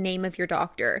remember the name of your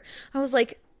doctor? I was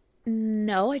like,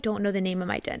 no, I don't know the name of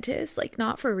my dentist. Like,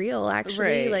 not for real,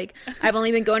 actually. Right. Like, I've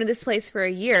only been going to this place for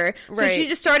a year. So right. She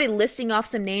just started listing off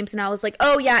some names, and I was like,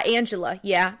 oh, yeah, Angela.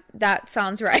 Yeah, that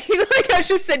sounds right. Like, I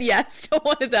just said yes to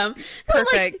one of them.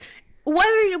 Perfect.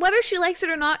 Whether she likes it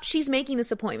or not, she's making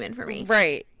this appointment for me.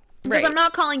 Right. Because Right. I'm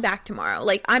not calling back tomorrow.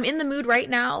 Like, I'm in the mood right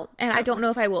now, and I don't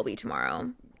know if I will be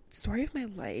tomorrow. Story of my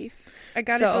life. I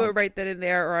gotta do it right then and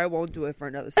there, or I won't do it for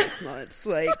another 6 months.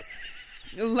 Or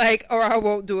I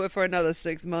won't do it for another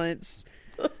 6 months.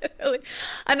 Literally.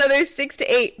 Another 6 to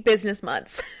 8 business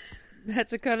months.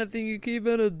 That's the kind of thing you keep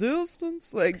at a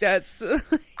distance. Like, that's...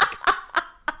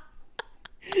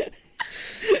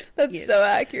 That's so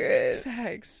accurate.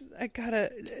 Facts. I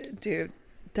gotta... Dude,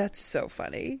 that's so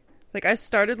funny. Like, I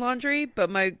started laundry, but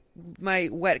my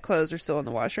wet clothes are still in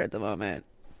the washer at the moment.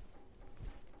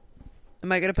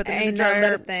 Am I gonna put them in the dryer? Ain't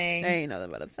nothing but a thing. Ain't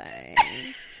nothing but a thing.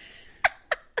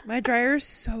 My dryer's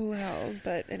so loud,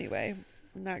 but anyway.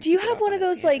 Do you have one of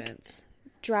those, like,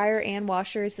 dryer and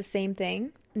washer is the same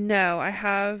thing? No, I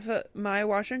have my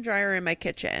washer and dryer in my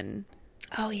kitchen.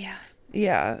 Oh, yeah.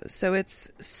 Yeah, so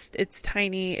it's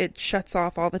tiny. It shuts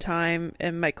off all the time,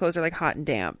 and my clothes are, like, hot and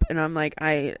damp. And I'm like,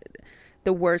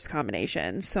 the worst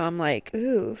combination. So I'm like,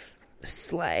 oof.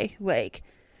 Slay. Like,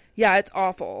 yeah, it's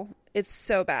awful. It's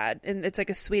so bad. And it's like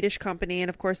a Swedish company. And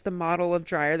of course the model of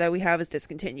dryer that we have is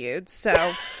discontinued.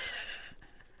 So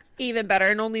even better.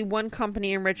 And only one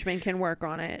company in Richmond can work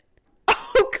on it.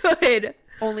 Oh, good.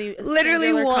 Only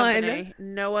literally one. Company.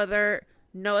 No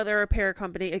other repair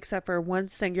company except for one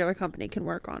singular company can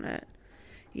work on it.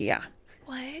 Yeah.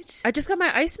 What? I just got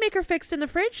my ice maker fixed in the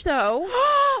fridge though.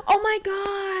 Oh my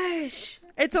gosh.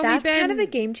 It's only That's been kind of a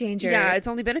game changer. Yeah, it's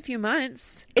only been a few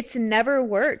months. It's never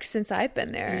worked since I've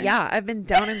been there. Yeah, I've been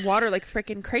downing water like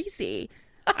freaking crazy.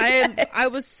 I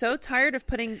was so tired of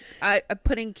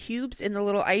putting cubes in the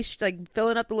little ice, like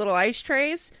filling up the little ice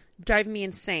trays, driving me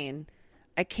insane.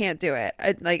 I can't do it.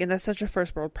 And that's such a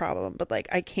first world problem, but like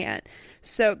I can't.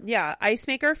 So yeah, ice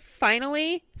maker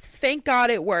finally. Thank God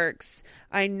it works.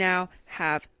 I now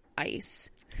have ice.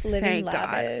 Living Thank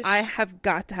lavish. God. I have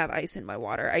got to have ice in my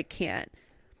water. I can't.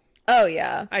 Oh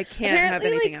yeah. I can't have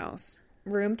anything else.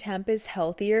 Room temp is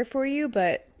healthier for you,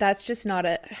 but that's just not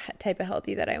a type of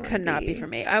healthy that I want. Could not be for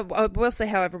me. I will say,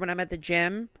 however, when I'm at the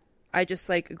gym, I just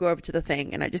like go over to the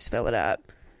thing and I just fill it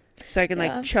up so I can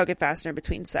like chug it faster in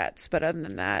between sets. But other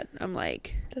than that, I'm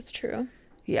like, that's true.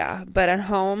 Yeah, but at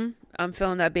home, I'm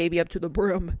filling that baby up to the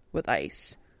brim with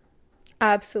ice.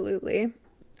 Absolutely.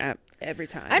 Every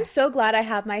time. I'm so glad I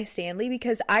have my Stanley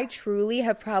because I truly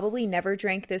have probably never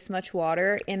drank this much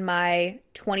water in my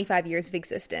 25 years of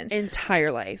existence.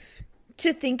 Entire life.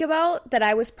 To think about that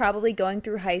I was probably going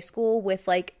through high school with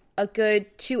like a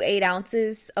good 2 8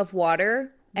 ounces of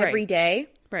water every day.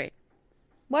 Right.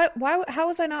 How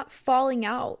was I not falling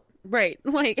out? Right.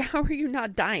 Like, how are you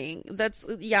not dying?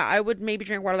 I would maybe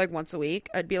drink water like once a week.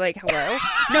 I'd be like, hello?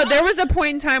 No, there was a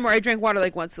point in time where I drank water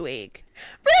like once a week.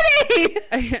 Really?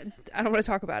 I don't want to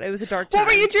talk about it. It was a dark time. What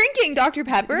were you drinking? Dr.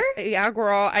 Pepper? Yeah,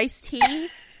 girl. Iced tea.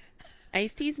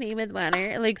 Iced tea's made with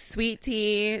water. Like, sweet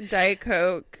tea, Diet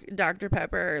Coke, Dr.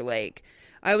 Pepper. Like,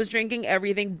 I was drinking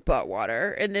everything but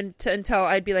water. And then until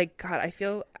I'd be like, God, I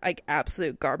feel like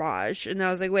absolute garbage. And I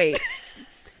was like, wait.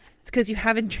 It's because you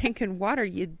haven't drinking water,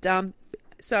 you dumb.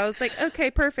 So I was like,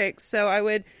 okay, perfect. So I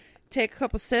would take a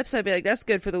couple sips. I'd be like, that's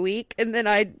good for the week. And then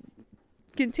I'd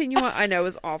continue on. I know it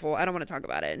was awful. I don't want to talk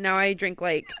about it. Now I drink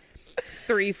like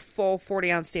 3 full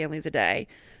 40-ounce Stanleys a day.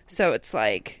 So it's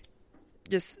like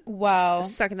just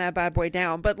sucking that bad boy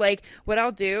down. But like what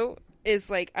I'll do is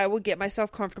like I will get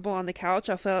myself comfortable on the couch.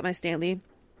 I'll fill up my Stanley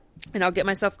and I'll get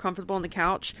myself comfortable on the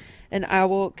couch and I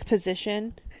will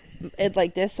position it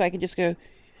like this so I can just go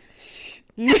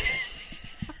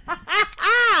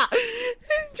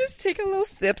just take a little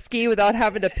sip ski without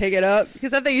having to pick it up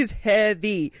because that thing is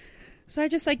heavy. So I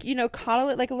just like, coddle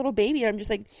it like a little baby. I'm just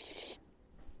like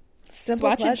simple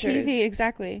watching pleasures. TV.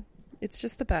 Exactly. It's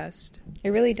just the best. It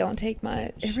really don't take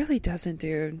much. It really doesn't,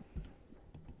 dude.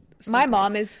 My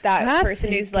mom is that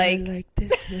person who's like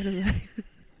this little life.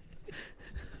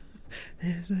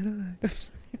 This little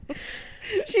life.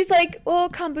 She's like, well,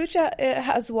 kombucha, it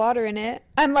has water in it.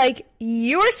 I'm like,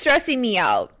 you're stressing me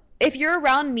out. If you're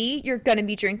around me, you're going to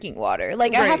be drinking water.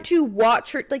 Like, right. I have to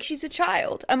watch her. Like, she's a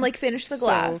child. I'm like, finish the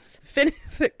glass.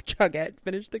 Chug it.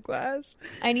 Finish the glass.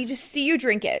 I need to see you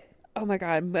drink it. Oh, my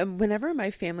God. Whenever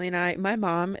my family and my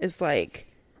mom is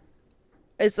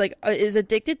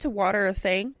addicted to water a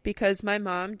thing because my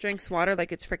mom drinks water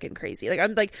like it's freaking crazy.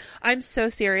 I'm so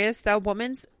serious. That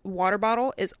woman's water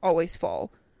bottle is always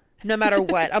full. No matter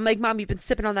what. I'm like, Mom, you've been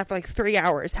sipping on that for like 3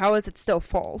 hours. How is it still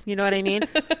full? You know what I mean?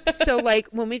 So like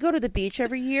when we go to the beach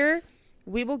every year,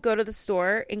 we will go to the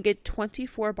store and get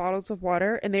 24 bottles of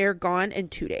water and they are gone in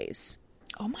 2 days.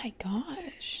 Oh my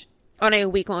gosh. On a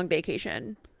week-long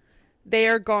vacation. They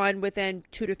are gone within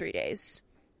 2 to 3 days.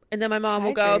 And then my mom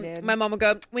will go,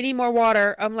 we need more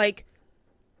water. I'm like,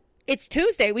 It's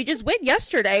Tuesday. We just went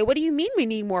yesterday. What do you mean we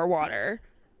need more water?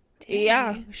 Dang.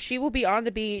 Yeah, she will be on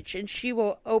the beach and she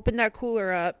will open that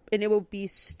cooler up and it will be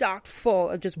stocked full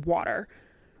of just water.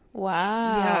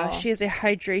 Wow. Yeah, she is a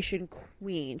hydration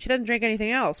queen. She doesn't drink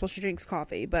anything else. Well, she drinks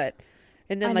coffee,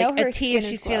 and then like a tea if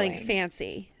she's feeling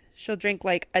fancy. She'll drink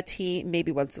like a tea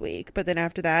maybe once a week, but then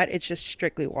after that, it's just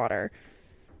strictly water.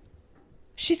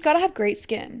 She's got to have great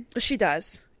skin. She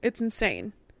does. It's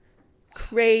insane.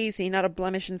 Crazy, not a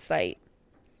blemish in sight.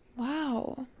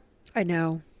 Wow. I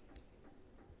know.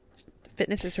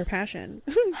 Fitness is her passion.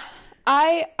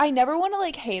 I never want to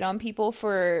like hate on people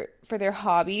for their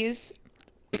hobbies,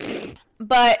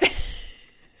 but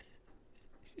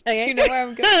okay. You know where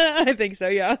I'm going? I think so,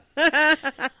 yeah.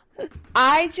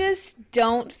 I just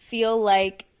don't feel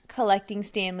like collecting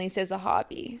Stanleys is a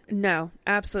hobby. No,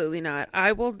 absolutely not.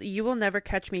 You will never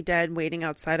catch me dead waiting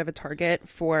outside of a Target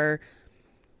for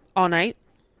all night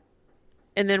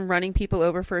and then running people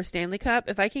over for a Stanley Cup.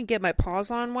 If I can get my paws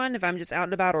on one, if I'm just out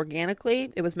and about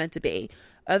organically, it was meant to be.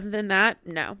 Other than that,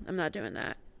 no, I'm not doing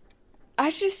that.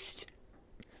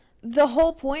 The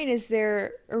whole point is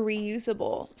they're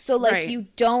reusable. So like right. You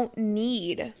don't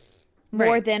need more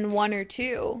right. than one or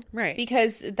two. Right.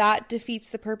 Because that defeats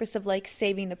the purpose of like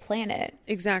saving the planet.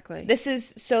 Exactly. This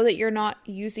is so that you're not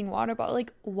using water bottle.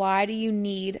 Like, why do you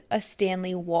need a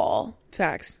Stanley wall?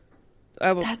 Facts.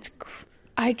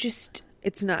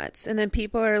 It's nuts. And then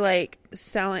people are like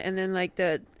selling, and then like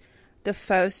the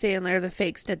faux Stanley or the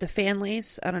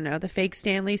Fanleys, I don't know, the fake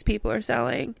Stanleys people are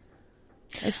selling.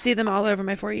 I see them all over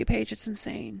my For You page. It's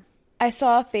insane. I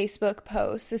saw a Facebook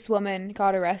post. This woman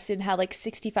got arrested and had like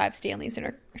 65 Stanleys in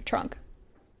her trunk.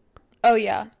 Oh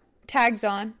yeah. Tags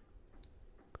on.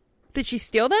 Did she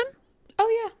steal them?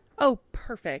 Oh yeah. Oh,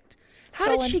 perfect. How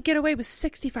did she get away with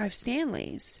 65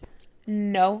 Stanleys?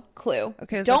 No clue.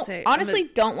 Okay,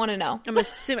 don't want to know. I'm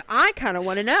assuming. I kind of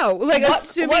want to know. Like,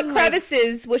 what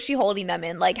crevices was she holding them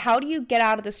in? Like, how do you get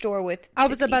out of the store with? I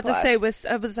was about to say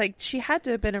I was like, she had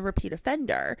to have been a repeat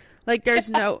offender. Like, there's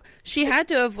no. She had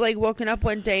to have like woken up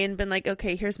one day and been like,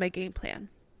 okay, here's my game plan,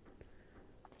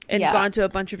 and gone to a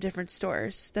bunch of different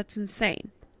stores. That's insane.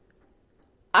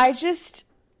 Imagine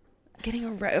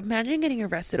getting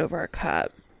arrested over a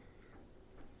cup.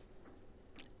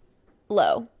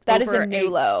 Low. That is a new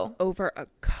low. Over a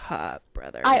cup,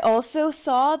 brother. I also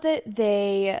saw that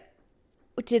they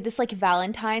did this like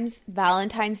Valentine's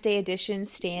Day edition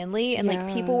Stanley, and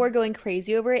like people were going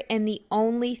crazy over it, and the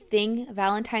only thing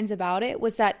Valentine's about it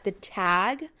was that the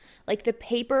tag, like the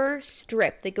paper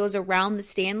strip that goes around the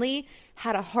Stanley,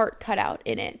 had a heart cut out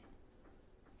in it.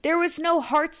 There was no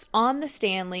hearts on the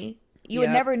Stanley. You would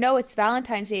never know it's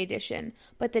Valentine's Day edition,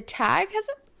 but the tag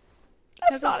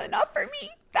that's not enough for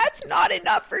me. That's not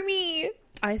enough for me.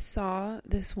 I saw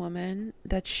this woman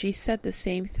that she said the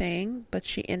same thing, but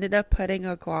she ended up putting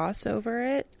a gloss over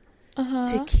it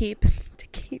to keep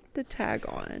the tag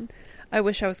on. I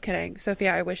wish I was kidding.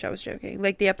 Sophia, I wish I was joking.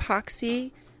 Like the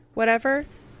epoxy, whatever.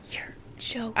 You're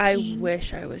joking. I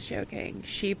wish I was joking.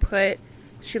 She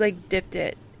like dipped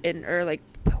it in, or like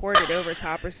poured it over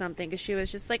top or something, because she was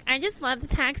just like, I just love the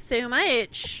tag so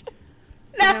much.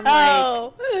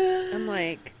 No. I'm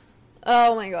like,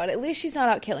 oh my god! At least she's not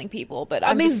out killing people. But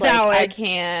I'm just valid. Like, I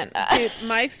can't. Dude,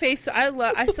 my face.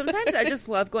 I sometimes I just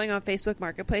love going on Facebook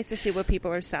Marketplace to see what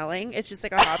people are selling. It's just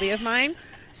like a hobby of mine.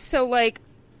 So like,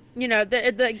 you know,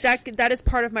 that is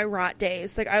part of my rot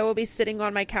days. Like, I will be sitting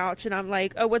on my couch and I'm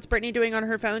like, oh, what's Brittany doing on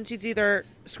her phone? She's either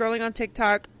scrolling on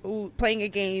TikTok, playing a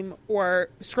game, or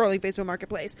scrolling Facebook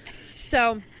Marketplace.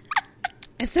 So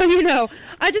you know,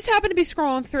 I just happened to be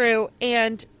scrolling through,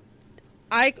 and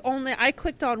I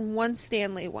clicked on one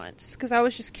Stanley once because I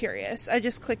was just curious. I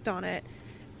just clicked on it,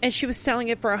 and she was selling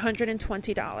it for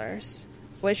 $120.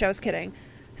 Wish I was kidding.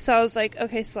 So I was like,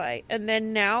 okay, slay. And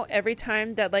then now every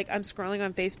time that like I'm scrolling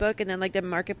on Facebook and then like the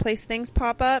marketplace things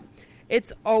pop up,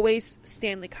 it's always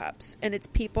Stanley Cups, and it's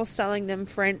people selling them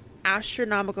for an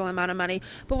astronomical amount of money.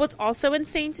 But what's also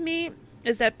insane to me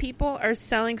is that people are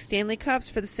selling Stanley Cups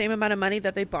for the same amount of money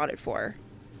that they bought it for.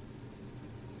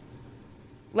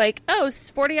 Like, oh,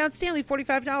 40-ounce Stanley,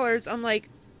 $45. I'm like,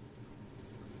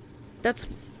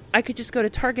 I could just go to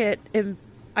Target, and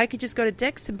I could just go to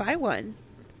Dick's and buy one.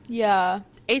 Yeah.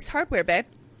 Ace Hardware, babe.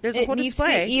 There's a whole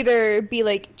display. It needs to either be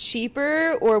like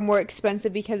cheaper or more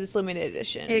expensive because it's limited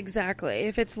edition. Exactly.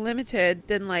 If it's limited,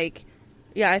 then like,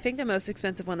 yeah, I think the most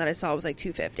expensive one that I saw was like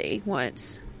 $250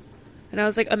 once. And I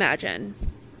was like, imagine.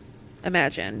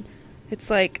 It's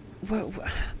like,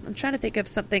 I'm trying to think of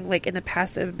something like in the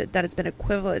past that has been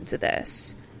equivalent to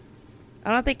this.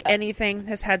 I don't think anything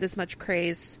has had this much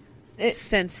craze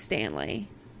since Stanley.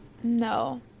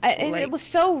 No. And Like- it was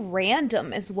so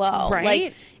random as well. Right?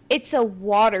 Like, it's a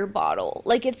water bottle.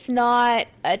 Like, it's not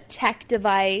a tech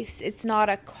device. It's not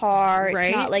a car. It's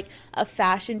Right? not, like, a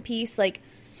fashion piece. Like,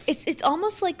 it's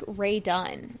almost like Ray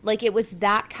Dunn. Like, it was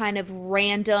that kind of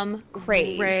random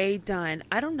craze. Ray Dunn.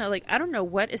 I don't know. Like, I don't know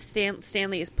what is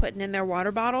Stanley is putting in their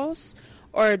water bottles,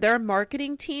 or their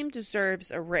marketing team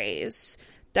deserves a raise.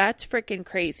 That's freaking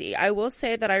crazy. I will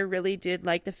say that I really did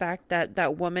like the fact that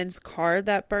that woman's car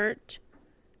that burnt,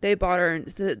 they bought her,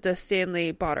 the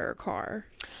Stanley bought her a car.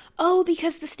 Oh,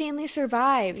 because the Stanley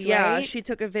survived, Yeah, right? she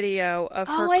took a video of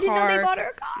her car. Oh, I didn't know they bought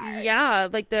her a car. Yeah,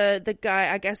 like the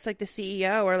guy, I guess like the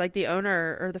CEO or like the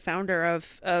owner or the founder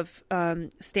of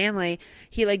Stanley,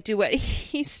 he like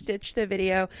he stitched the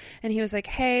video and he was like,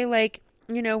 "Hey, like,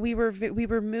 you know, we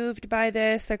were moved by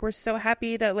this. Like, we're so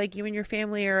happy that like you and your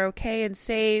family are okay and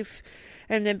safe."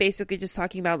 And then basically just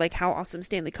talking about like how awesome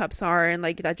Stanley cups are and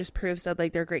like that just proves that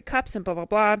like they're great cups and blah blah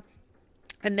blah.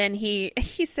 And then he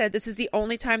said, "This is the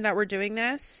only time that we're doing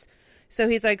this." So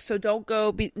he's like, "So don't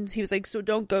go." He was like, "So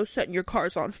don't go setting your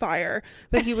cars on fire."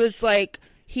 But he was like,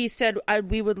 he said,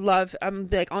 "We would love,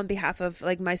 like on behalf of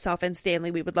like myself and Stanley,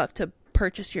 we would love to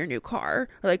purchase your new car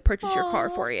or like purchase your car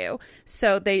for you."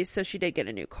 So she did get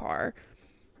a new car,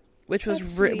 which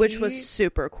was which was sweet.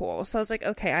 super cool. So I was like,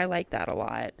 okay, I like that a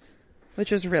lot,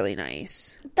 which was really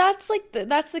nice. That's like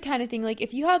that's the kind of thing. Like,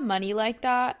 if you have money like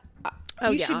that,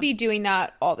 you yeah. should be doing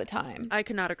that all the time. I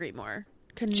could not agree more.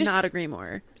 Just- Agree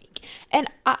more. And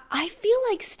I feel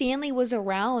like Stanley was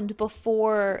around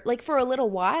before, like, for a little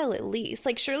while at least.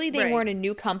 Like, surely they Right. weren't a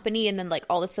new company and then, like,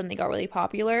 all of a sudden they got really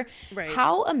popular. Right.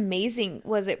 How amazing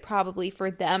was it probably for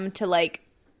them to, like,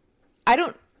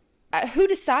 who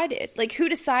decided? Like, who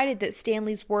decided that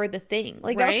Stanleys were the thing?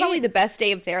 Like, that was Right? probably the best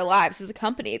day of their lives as a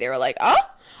company. They were like, oh,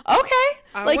 okay.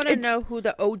 I Like, want to it- know who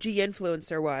the OG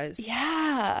influencer was.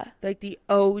 Yeah. Like the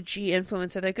OG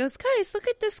influencer that goes, "Guys, look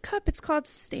at this cup. It's called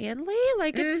Stanley.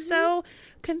 Like, it's so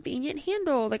convenient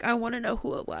handle." Like, I want to know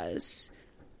who it was.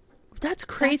 That's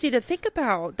crazy to think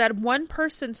about. That one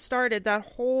person started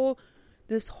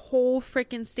this whole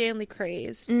freaking Stanley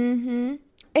craze.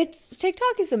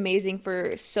 TikTok is amazing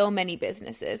for so many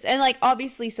businesses. And, like,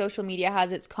 obviously social media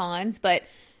has its cons, but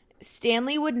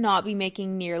Stanley would not be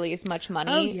making nearly as much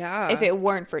money Oh, yeah. if it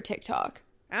weren't for TikTok.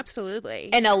 Absolutely.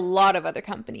 And a lot of other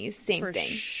companies, same For thing.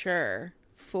 sure.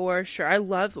 For sure. I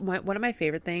love, one of my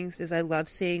favorite things is I love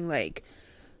seeing like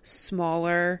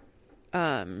smaller,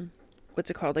 what's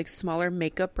it called? Like smaller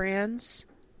makeup brands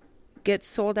get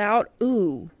sold out.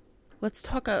 Ooh, let's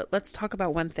talk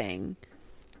about one thing.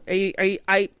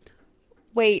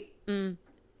 Wait.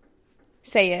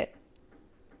 Say it.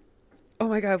 Oh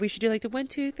my God, we should do like the 1,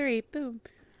 2, 3, boom.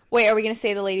 Wait, are we going to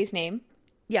say the lady's name?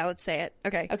 Yeah, let's say it.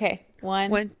 Okay. Okay. 1,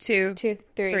 1, 2, 2,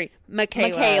 3. 3. Michaela.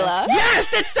 Michaela. Yes,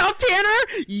 that's self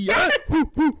tanner. Yes.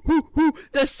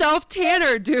 The self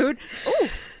tanner, dude. Ooh,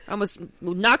 I almost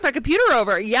knocked my computer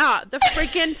over. Yeah, the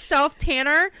freaking self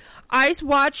tanner. I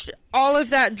watched all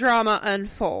of that drama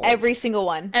unfold. Every single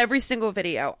one. Every single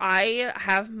video. I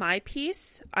have my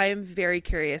piece. I am very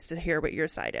curious to hear what your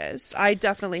side is. I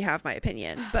definitely have my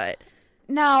opinion, but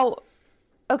Now,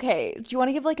 okay, do you want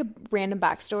to give, like, a random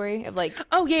backstory of, like...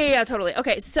 oh yeah, totally.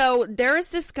 Okay, so there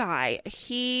is this guy.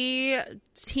 He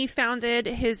founded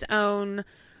his own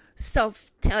self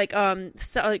tanner,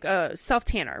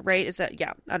 right? Is that,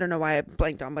 yeah, I don't know why I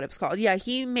blanked on what it was called. Yeah,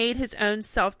 he made his own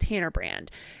self tanner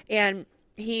brand, and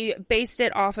he based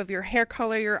it off of your hair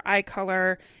color, your eye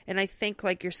color, and I think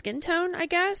like your skin tone, I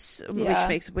guess, Yeah.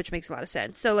 which makes a lot of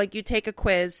sense. So like you take a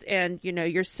quiz and you know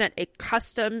you're sent a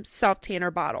custom self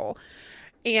tanner bottle,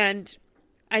 and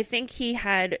I think he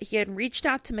had reached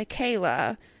out to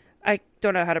Michaela. I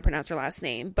don't know how to pronounce her last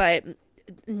name, but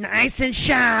nice and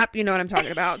sharp, you know what I'm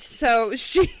talking about. So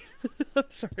she, I'm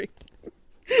sorry,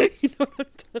 you know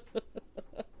what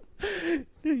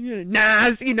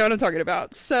nice, you know what I'm talking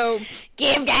about. So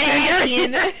Kim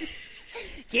Kardashian.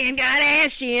 Kim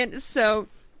Kardashian. So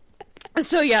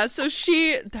yeah, so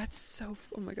she, that's so,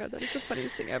 oh my God, that is the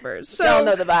funniest thing ever. So Y'all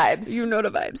know the vibes. you know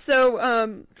the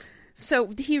vibe.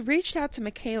 So he reached out to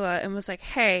Michaela and was like,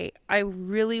 "Hey, I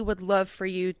really would love for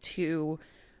you to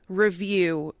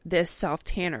review this self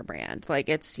tanner brand. Like,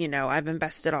 it's, you know, I've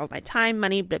invested all of my time,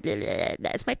 money, blah, blah, blah,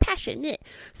 blah. It's my passion."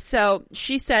 So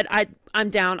she said, I'm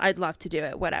down. I'd love to do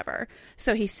it, whatever.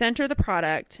 So he sent her the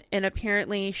product, and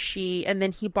apparently and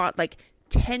then he bought like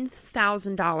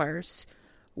 $10,000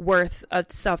 worth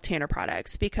of self tanner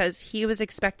products because he was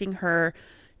expecting her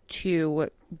to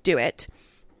do it.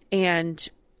 And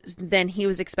then he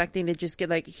was expecting to just get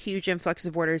like a huge influx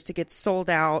of orders to get sold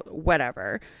out,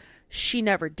 whatever. she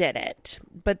never did it.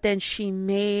 But then she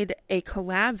made a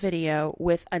collab video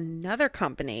with another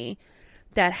company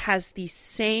that has the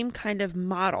same kind of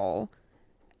model.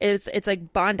 It's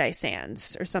like Bondi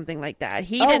Sands or something like that.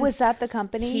 Was that the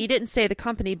company? He didn't say the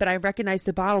company, but I recognized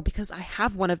the bottle because I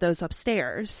have one of those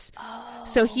upstairs. Oh.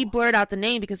 So he blurred out the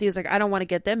name because he was like, I don't want to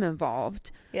get them involved.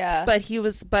 Yeah. But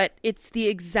it's the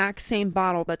exact same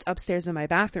bottle that's upstairs in my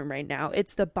bathroom right now.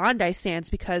 It's the Bondi Sands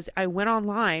because I went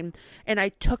online and I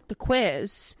took the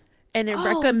quiz and it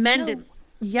recommended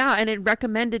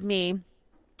me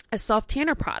a self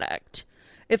tanner product.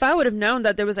 If I would have known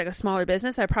that there was like a smaller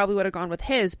business, I probably would have gone with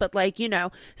his. But like,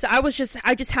 so I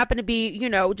just happened to be,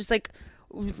 just like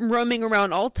roaming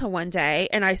around Ulta one day,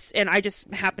 and I just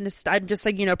happened to, I'm just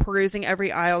like, perusing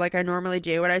every aisle like I normally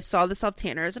do, and I saw the self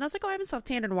tanners, and I was like, oh, I haven't self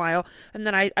tanned in a while. And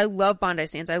then I love Bondi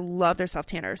Sands. I love their self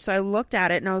tanners. So I looked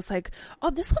at it and I was like,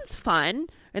 oh, this one's fun.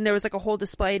 And there was like a whole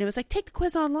display, and it was like, take the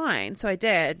quiz online. So I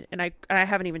did, and I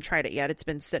haven't even tried it yet. It's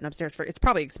been sitting upstairs it's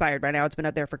probably expired by now. It's been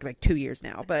up there for like 2 years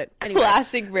now. But anyway.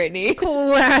 Classic Brittany.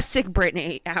 Classic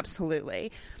Brittany,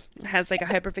 absolutely. Has like a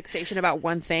hyperfixation about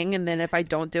one thing, and then if I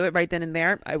don't do it right then and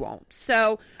there, I won't.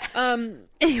 So,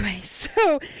 anyway,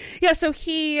 so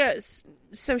she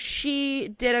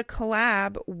did a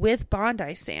collab with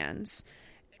Bondi Sands,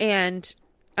 and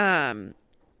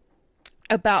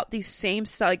about the same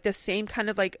kind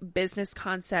of like business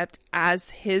concept as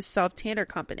his self tanner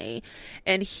company,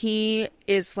 and he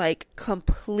is like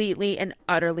completely and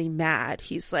utterly mad.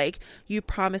 He's like, you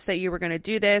promised that you were going to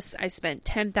do this. I spent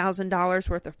 $10,000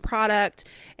 worth of product,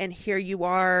 and here you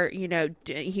are.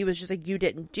 He was just like, you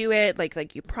didn't do it.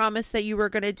 Like you promised that you were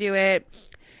going to do it.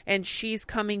 And she's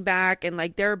coming back, and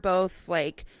like they're both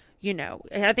like,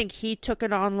 I think he took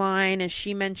it online, and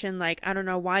she mentioned like, I don't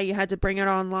know why you had to bring it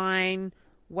online,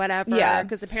 whatever. Yeah.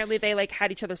 Because apparently they like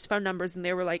had each other's phone numbers, and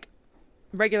they were like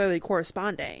regularly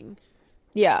corresponding.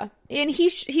 Yeah. And he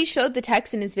showed the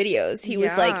text in his videos. He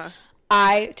was like,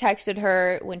 I texted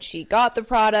her when she got the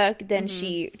product, then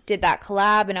she did that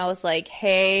collab, and I was like,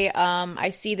 hey,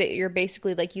 I see that you're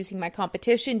basically like using my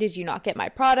competition. Did you not get my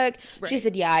product? Right. She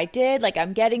said, yeah, I did. Like,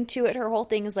 I'm getting to it. Her whole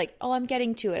thing is like, oh, I'm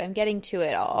getting to it.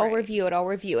 I'll review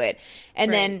it.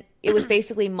 And then it was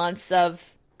basically months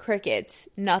of crickets,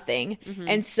 nothing.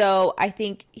 And so I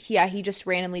think, he just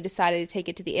randomly decided to take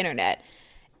it to the internet.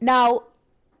 Now,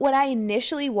 when I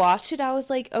initially watched it, I was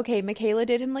like, okay, Michaela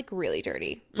did him like really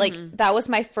dirty. Like, that was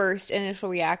my first initial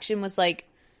reaction, was like,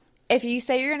 if you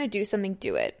say you're going to do something,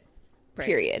 do it. Right.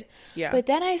 Period. Yeah. But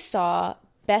then I saw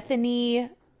Bethany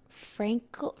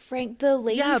the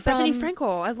lady Bethany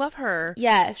Frankel. I love her.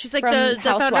 Yes. She's like the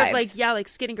founder of like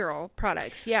Skinny Girl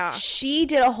products. Yeah. She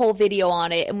did a whole video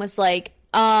on it and was like,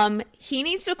 he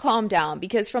needs to calm down,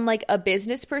 because from like a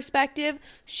business perspective,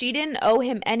 she didn't owe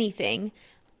him anything.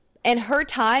 And her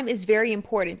time is very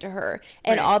important to her.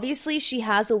 And obviously she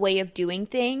has a way of doing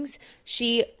things.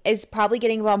 She is probably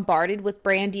getting bombarded with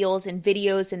brand deals and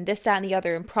videos and this, that, and the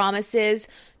other, and promises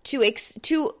to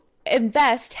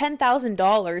invest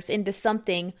 $10,000 into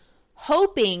something,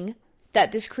 hoping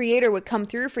that this creator would come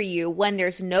through for you, when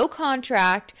there's no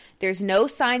contract, there's no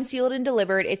signed, sealed, and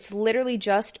delivered. It's literally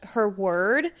just her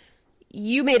word.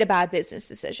 You made a bad business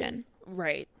decision.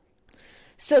 Right.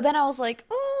 So then I was like,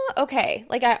 oh, okay.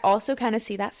 Like, I also kind of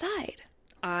see that side.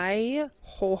 I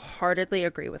wholeheartedly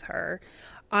agree with her.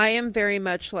 I am very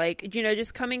much like,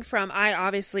 just coming from, I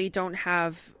obviously don't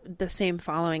have the same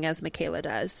following as Michaela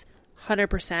does,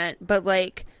 100%. But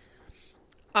like,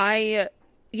 yes,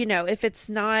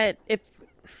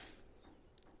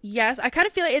 I kind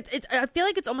of feel like I feel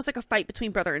like it's almost like a fight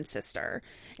between brother and sister.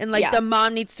 And like the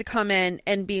mom needs to come in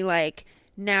and be like,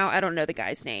 now, I don't know the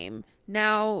guy's name.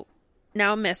 Now,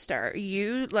 mister,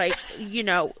 you like,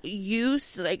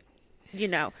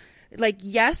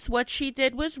 yes, what she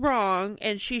did was wrong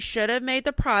and she should have made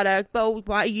the product, but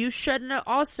why you shouldn't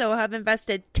also have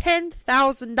invested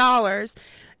 $10,000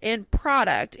 in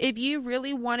product. If you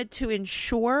really wanted to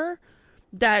ensure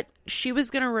that she was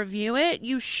going to review it,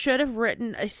 you should have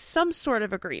written some sort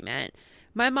of agreement.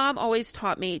 My mom always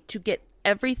taught me to get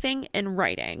everything in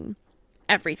writing.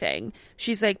 Everything.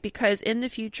 She's like, because in the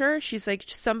future, she's like,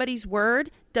 somebody's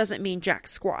word doesn't mean jack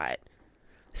squat.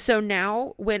 So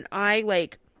now when I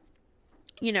like,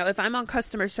 if I'm on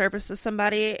customer service with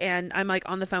somebody and I'm like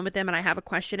on the phone with them and I have a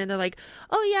question and they're like,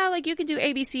 oh yeah, like you can do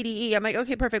A, B, C, D, E. I'm like,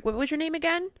 okay, perfect. What was your name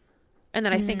again? And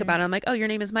then I think about it. I'm like, oh, your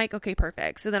name is Mike. Okay,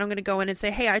 perfect. So then I'm going to go in and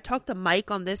say, hey, I talked to Mike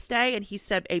on this day and he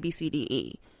said A, B, C, D,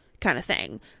 E kind of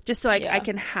thing. Just so I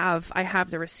have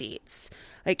the receipts.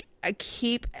 Like, I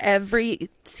keep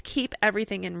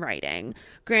everything in writing.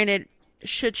 Granted,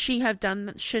 should she have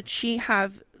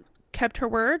kept her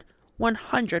word?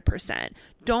 100%.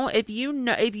 Don't, if you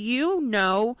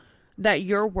know that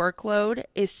your workload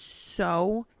is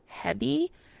so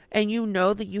heavy and you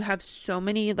know that you have so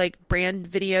many like brand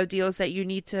video deals that you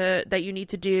need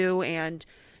to do, and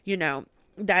you know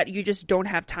that you just don't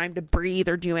have time to breathe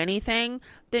or do anything,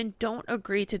 then don't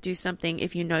agree to do something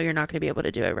if you know you're not going to be able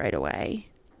to do it right away.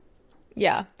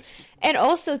 Yeah. And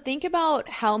also think about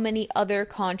how many other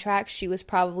contracts she was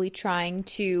probably trying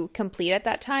to complete at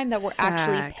that time that were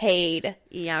actually paid.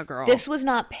 Yeah, girl. This was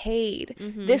not paid.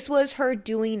 This was her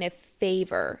doing a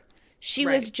favor. She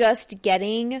was just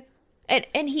getting...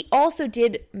 And he also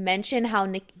did mention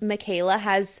how Michaela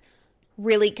has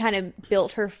really kind of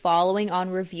built her following on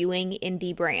reviewing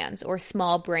indie brands or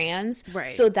small brands.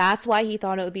 Right. So that's why he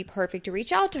thought it would be perfect to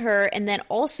reach out to her. And then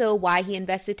also why he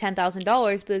invested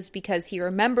 $10,000 was because he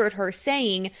remembered her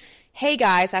saying, hey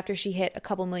guys, after she hit a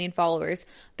couple million followers,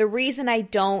 the reason I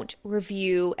don't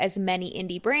review as many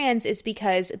indie brands is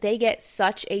because they get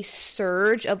such a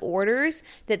surge of orders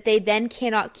that they then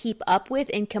cannot keep up with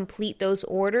and complete those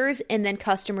orders, and then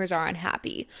customers are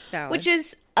unhappy. Valid. Which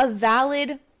is a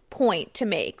valid point to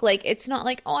make. Like, it's not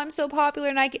like, oh, I'm so popular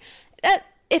and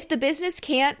if the business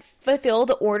can't fulfill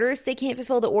the orders, they can't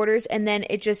fulfill the orders, and then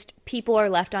it just, people are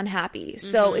left unhappy.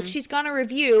 So if she's going to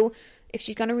review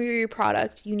your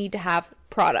product, you need to have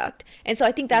product. And so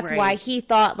I think that's why he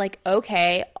thought, like,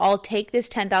 okay, I'll take this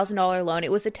 $10,000 loan.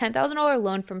 It was a $10,000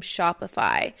 loan from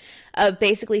Shopify,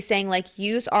 basically saying, like,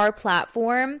 use our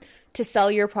platform to sell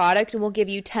your product and we'll give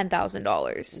you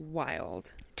 $10,000.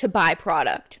 Wild. To buy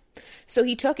product. So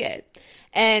he took it.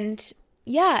 And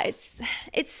yeah,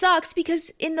 it sucks because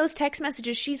in those text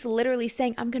messages, she's literally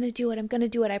saying, I'm going to do it.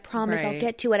 I promise I'll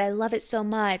get to it. I love it so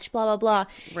much, blah, blah, blah.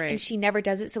 Right. And she never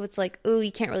does it. So it's like, ooh,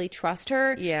 you can't really trust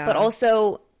her. Yeah. But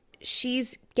also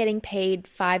she's getting paid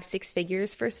 5-6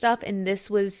 figures for stuff. And this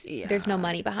was, there's no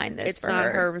money behind this. It's not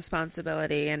her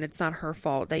responsibility, and it's not her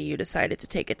fault that you decided to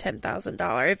take a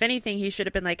 $10,000. If anything, he should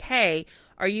have been like, hey,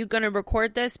 are you going to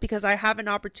record this? Because I have an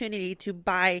opportunity to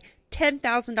buy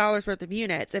 $10,000 worth of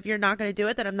units. If you're not going to do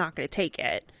it, then I'm not going to take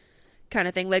it. Kind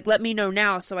of thing. Like, let me know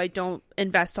now so I don't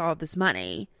invest all of this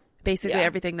money. Basically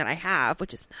everything that I have,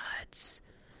 which is nuts.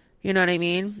 You know what I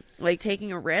mean? Like,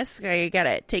 taking a risk, I get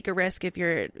it. Take a risk if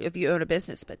you own a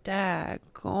business, but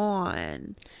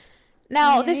daggone.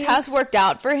 Now, this has worked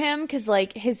out for him because,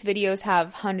 like, his videos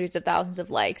have hundreds of thousands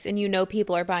of likes, and you know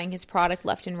people are buying his product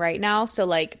left and right now, so,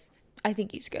 like, I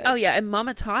think he's good. Oh, yeah, and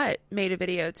Mama Tot made a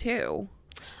video, too.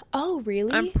 Oh,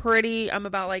 really? I'm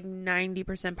about, like,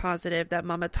 90% positive that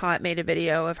Mama Tot made a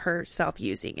video of herself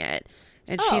using it,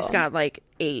 and she's got, like,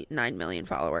 8-9 million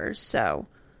followers, so...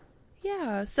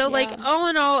 Yeah. So, like, all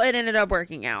in all, it ended up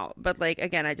working out. But, like,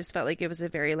 again, I just felt like it was a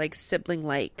very, like,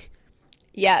 sibling-like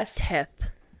tip.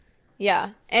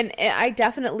 Yeah. And I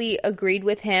definitely agreed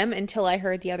with him until I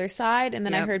heard the other side. And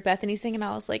then I heard Bethany's thing, and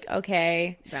I was like,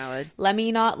 okay. Valid. Let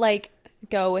me not, like,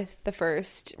 go with the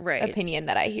first opinion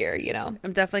that I hear, you know?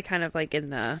 I'm definitely kind of, like,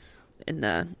 in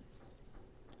the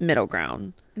middle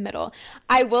ground.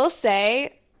 I will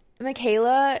say,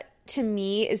 Michaela... to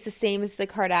me is the same as the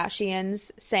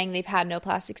Kardashians saying they've had no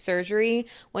plastic surgery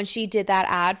when she did that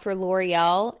ad for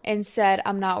L'Oreal and said,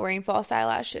 I'm not wearing false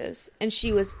eyelashes. And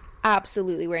she was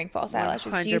absolutely wearing false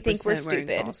eyelashes. Do you think we're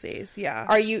stupid? Falsies. Yeah.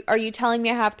 Are you telling me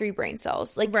I have 3 brain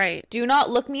cells? Like, do not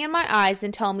look me in my eyes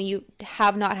and tell me you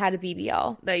have not had a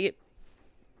BBL.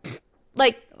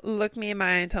 Like, look me in my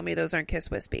eye and tell me those aren't Kiss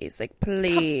Wispies. Like,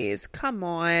 please, come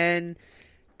on.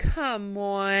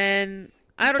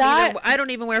 I don't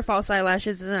even wear false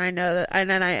eyelashes, and I know that,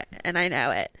 and I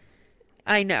know it.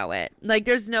 I know it. Like,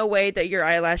 there's no way that your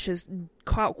eyelashes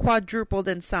quadrupled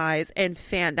in size and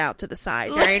fanned out to the side.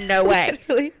 There ain't no way.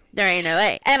 There ain't no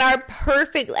way. And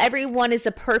everyone is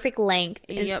a perfect length.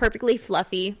 It's perfectly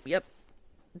fluffy. Yep.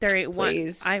 There ain't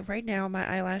one. Right now, my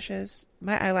eyelashes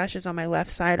on my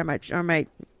left side are my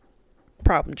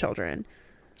problem children.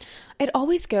 It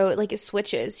always it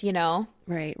switches, you know?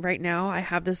 Right now, I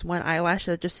have this one eyelash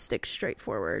that just sticks straight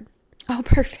forward. Oh,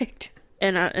 perfect.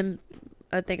 And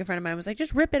I think a friend of mine was like,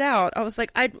 just rip it out. I was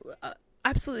like,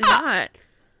 absolutely not.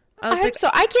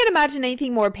 I can't imagine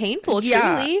anything more painful,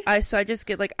 truly. So I just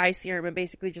get, like, eye serum and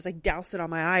basically just, like, douse it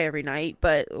on my eye every night.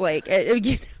 But, like,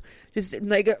 just,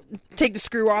 like, take the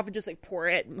screw off and just, like, pour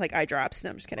it, like, eye drops.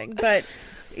 No, I'm just kidding. But,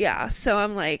 yeah, so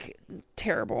I'm, like,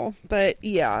 terrible. But,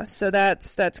 yeah, so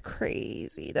that's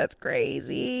crazy. That's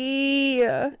crazy.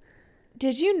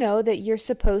 Did you know that you're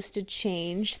supposed to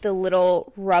change the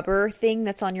little rubber thing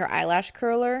that's on your eyelash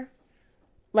curler?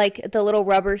 Like, the little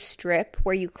rubber strip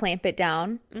where you clamp it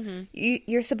down? Mm-hmm.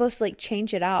 You're supposed to, like,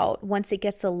 change it out once it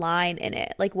gets a line in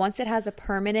it. Like, once it has a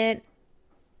permanent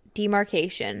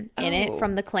demarcation in it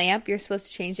from the clamp. You're supposed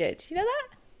to change it. Do you know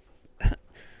that?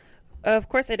 Of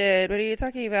course I did. What are you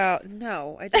talking about?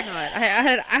 No, I did not. I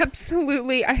had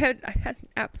absolutely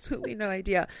no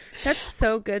idea. That's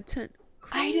so good to.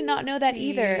 I did not know that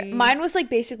either. Mine was like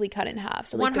basically cut in half,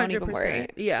 so like 100%. Don't even worry.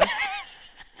 Yeah.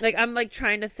 Like I'm like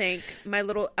trying to think. My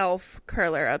little elf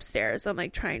curler upstairs. I'm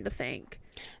like trying to think.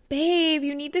 Babe,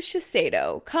 you need the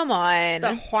Shiseido. Come on.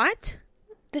 The what?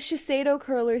 The Shiseido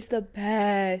curler's the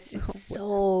best. It's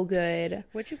so good.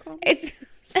 What'd you call it?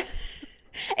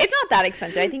 It's not that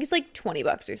expensive. I think it's like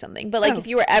 $20 or something. But like if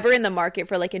you were ever in the market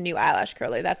for like a new eyelash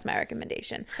curler, that's my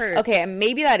recommendation. Heard. Okay, and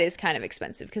maybe that is kind of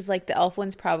expensive because like the elf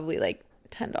one's probably like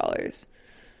 $10.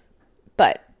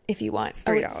 But if you want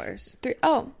 $3.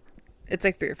 It's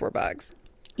like $3 or $4.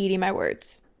 Eating my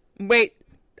words. Wait,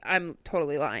 I'm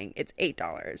totally lying. It's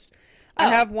 $8. I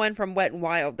have one from Wet n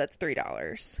Wild that's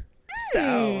 $3. So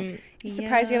I'm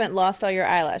surprised you haven't lost all your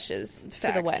eyelashes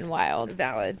to the Wet n Wild.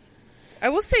 Valid. I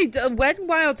will say Wet n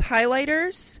Wild's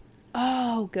highlighters.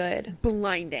 Oh, good.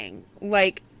 Blinding.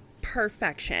 Like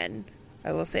perfection.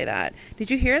 I will say that. Did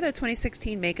you hear that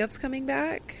 2016 makeup's coming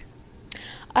back?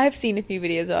 I've seen a few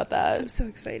videos about that. I'm so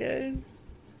excited.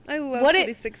 I love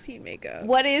 2016 makeup.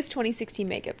 What is 2016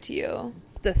 makeup to you?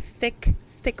 The thick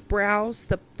brows,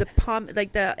 the palm,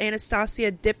 like the Anastasia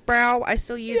dip brow. I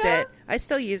still use it.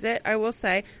 I will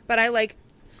say, but I like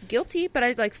guilty, but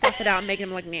I like fluff it out and make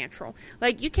them look natural.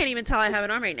 Like you can't even tell I have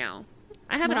it on right now.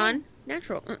 I have it on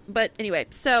natural. But anyway,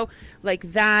 so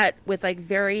like that with like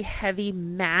very heavy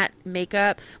matte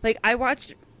makeup. Like I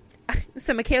watched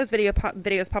so Michaela's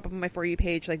videos pop up on my For You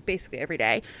page like basically every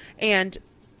day, and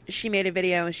she made a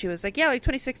video and she was like, yeah, like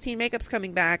 2016 makeup's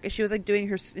coming back, and she was like doing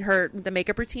the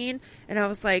makeup routine, and I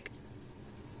was like,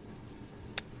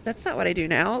 that's not what I do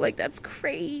now. Like that's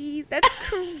crazy.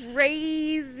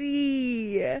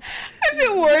 Is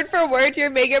it word for word your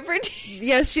makeup routine?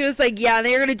 Yeah, she was like, yeah,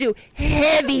 they're gonna do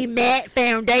heavy matte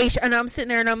foundation, and I'm sitting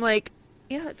there and I'm like,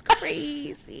 yeah, it's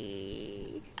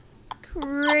crazy.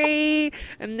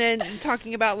 And then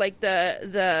talking about like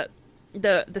the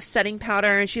setting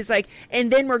powder, and she's like, and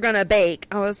then we're gonna bake.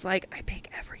 I was like, I bake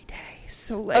every day,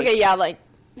 so like, okay, yeah, like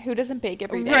who doesn't bake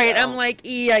every day, right? Though? I'm like,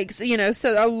 yikes, you know.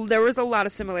 So there was a lot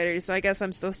of similarities, so I guess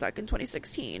I'm still stuck in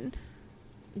 2016.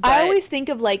 I always think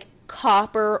of like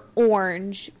copper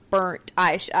orange burnt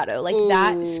eyeshadow, like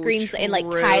that screams, and like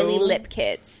Kylie lip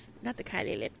kits. Not the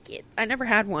Kylie lip kit. I never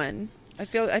had one. I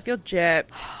feel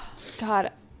gypped.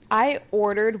 God, I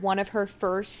ordered one of her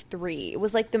first 3. It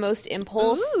was like the most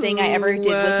impulse thing I ever did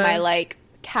with my like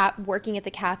working at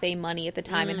the Cafe Money at the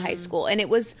time in high school, and it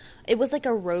was like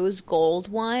a rose gold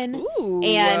one.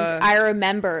 And I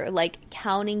remember like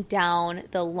counting down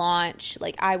the launch,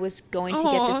 like I was going to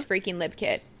get this freaking lip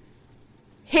kit.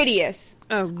 Hideous.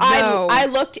 Oh no. I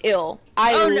looked ill.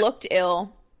 Looked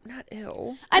ill. Not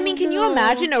ill. I mean, can you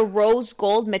imagine a rose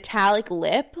gold metallic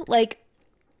lip? Like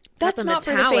that's not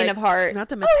for the faint of heart. Not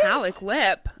the metallic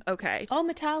lip. Okay. Oh,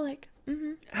 metallic.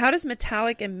 Mm-hmm. How does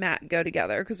metallic and matte go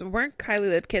together? Because weren't Kylie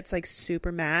lip kits like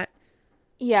super matte?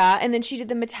 Yeah, and then she did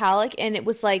the metallic, and it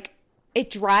was like it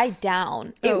dried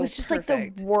down. It was just like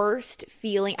the worst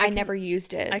feeling. I never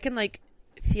used it. I can like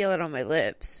feel it on my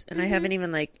lips, and I haven't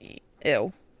even like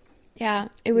ew. Yeah,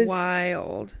 it was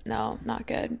wild. No, not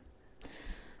good.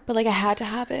 But like I had to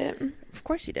have it. Of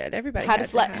course you did. Everybody had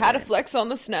to flex on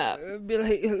the snap. Be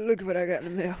like, look what I got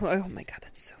in the mail. Oh my god,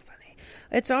 that's so funny.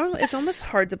 It's almost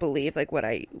hard to believe like what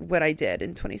I did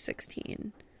in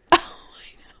 2016. Oh,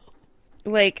 I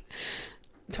know. Like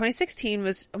 2016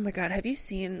 was, oh my god, have you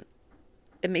seen?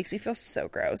 It makes me feel so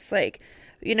gross. Like,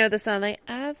 you know the song like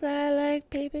I fly like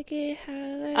paper get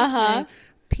high like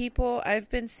people. I've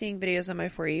been seeing videos on my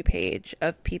For You page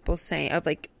of people saying, of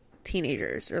like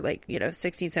teenagers or like, you know,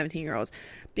 16, 17-year-olds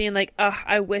being like, ugh,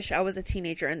 I wish I was a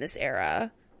teenager in this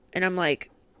era. And I'm like,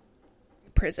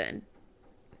 prison.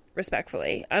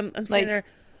 Respectfully. I'm sitting there.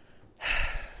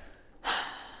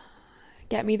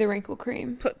 Get me the wrinkle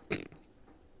cream.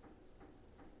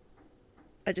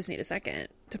 I just need a second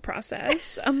to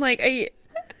process. I'm like,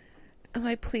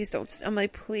 please don't. I'm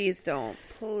like, please don't.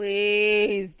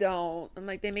 Please don't. I'm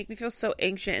like, they make me feel so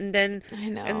anxious. And then, I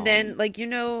know. And then, like, you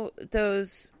know,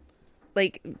 those,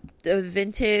 like, the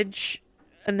vintage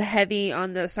and the heavy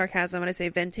on the sarcasm when I say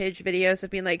vintage videos of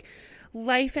being like,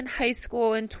 life in high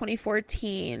school in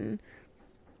 2014.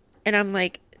 And I'm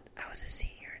like, I was a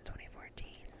senior in 2014.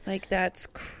 Like, that's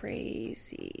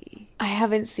crazy. I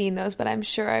haven't seen those, but I'm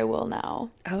sure I will now.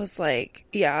 I was like,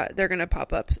 yeah, they're going to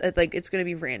pop up. Like, it's going to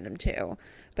be random, too.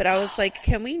 But I was like,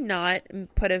 can we not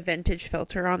put a vintage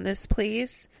filter on this,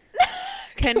 please?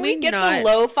 Can we get not, the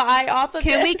lo-fi off of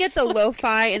can this? we get the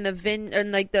lo-fi and the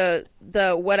and like the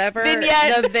whatever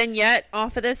Vignette. the vignette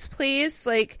off of this, please?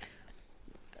 Like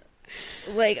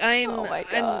Oh my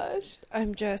gosh.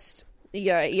 I'm just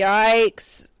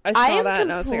yikes. I saw that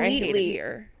and I was like, I hate it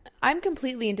here. I'm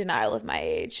completely in denial of my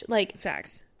age. Like,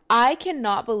 Facts. I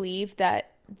cannot believe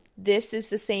that this is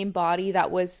the same body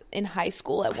that was in high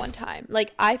school at one time.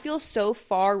 Like, I feel so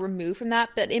far removed from that,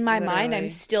 but in my mind, I'm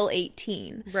still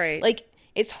 18. Right. Like,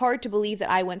 it's hard to believe that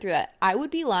I went through that. I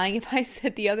would be lying if I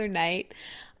said the other night,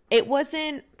 it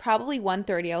wasn't probably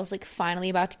 1:30. I was, like, finally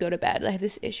about to go to bed. I have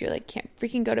this issue, like, can't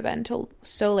freaking go to bed until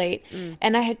so late.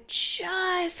 And I had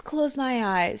just closed my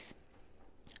eyes.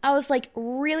 I was, like,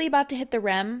 really about to hit the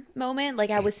REM moment.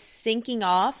 Like, I was sinking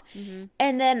off.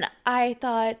 And then I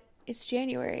thought, it's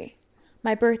January.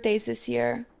 My birthday's this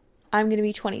year. I'm going to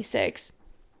be 26.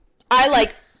 I,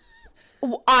 like,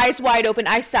 eyes wide open.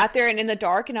 I sat there and in the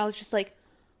dark, and I was just like,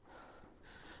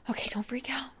 okay, don't freak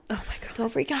out. Oh, my God. Don't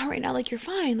freak out right now. Like, you're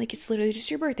fine. Like, it's literally just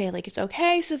your birthday. Like, it's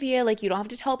okay, Sophia. Like, you don't have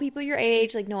to tell people your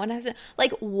age. Like, no one has to.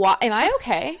 Like, what? Am I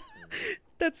okay?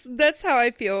 That's how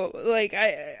I feel. Like,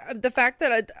 the fact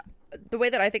that the way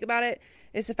that I think about it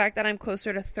is the fact that I'm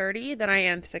closer to 30 than I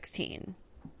am 16.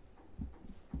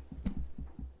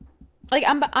 Like,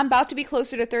 I'm about to be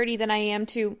closer to 30 than I am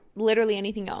to literally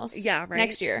anything else. Yeah, right.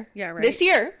 Next year. Yeah, right. This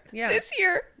year. Yeah. This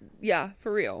year. Yeah,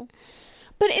 for real.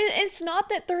 But it's not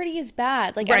that 30 is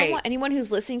bad. Like, I don't want anyone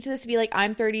who's listening to this to be like,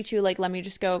 I'm 32, like, let me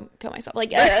just go kill myself.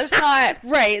 Like, that's not...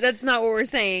 Right, that's not what we're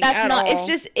saying. That's not... all. It's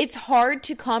just, it's hard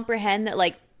to comprehend that,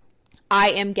 like,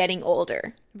 I am getting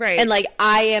older. Right. And, like,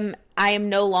 I am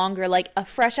no longer, like, a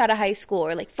fresh out of high school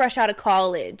or, like, fresh out of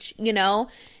college, you know?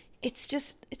 It's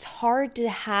just, it's hard to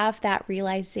have that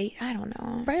realization. I don't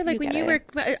know. Right, like when you were,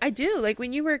 I do, like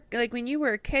when you were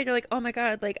a kid, you're like, oh my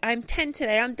God, like I'm 10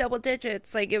 today, I'm double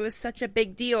digits. Like it was such a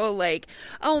big deal. Like,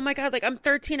 oh my God, like I'm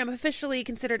 13, I'm officially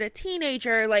considered a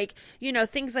teenager. Like, you know,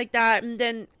 things like that. And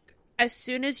then as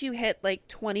soon as you hit like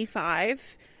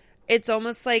 25, it's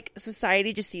almost like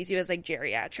society just sees you as like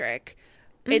geriatric.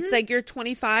 It's like you're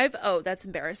 25. Oh, that's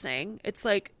embarrassing. It's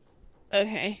like,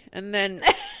 okay. And then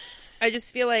I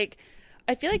feel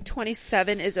like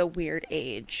 27 is a weird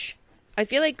age. I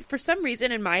feel like for some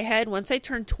reason in my head, once I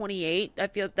turn 28,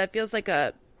 that feels like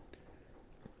a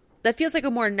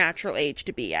more natural age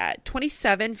to be at.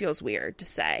 27 feels weird to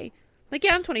say. Like,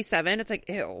 yeah, I'm 27. It's like,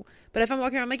 ew. But if I'm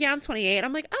walking around, I'm like, yeah, I'm 28.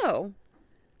 I'm like, oh.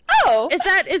 Is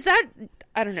that,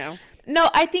 I don't know. No,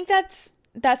 I think that's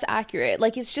accurate.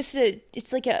 Like,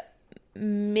 it's like a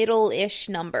middle-ish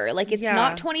number. Like, it's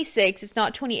not 26. It's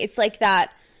not 20. It's like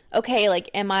that. Okay, like,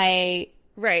 am I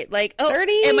right? Like, oh,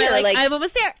 30? Am I like I'm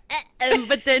almost there?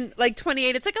 But then, like,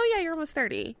 28, it's like, oh yeah, you're almost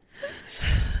 30.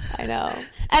 I know.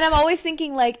 And I'm always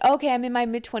thinking, like, okay, I'm in my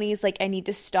mid-20s. Like, I need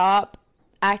to stop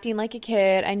acting like a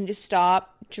kid. I need to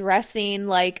stop dressing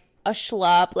like a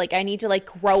schlup. Like, I need to, like,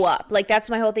 grow up. Like, that's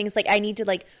my whole thing. It's like, I need to,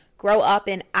 like, grow up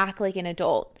and act like an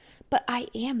adult. But I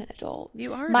am an adult.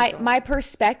 You are an adult. My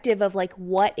perspective of, like,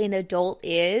 what an adult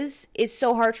is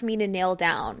so hard for me to nail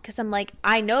down. Because I'm like,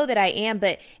 I know that I am,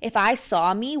 but if I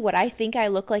saw me, would I think I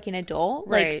look like an adult?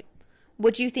 Right. Like,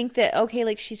 would you think that, okay,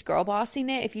 like, she's girl bossing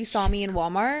it if you saw me in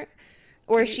Walmart?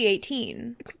 Or is she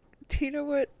 18? Do you know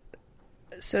what?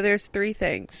 So there's 3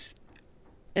 things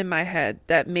in my head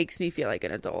that makes me feel like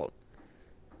an adult.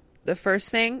 The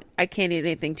first thing, I can't eat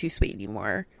anything too sweet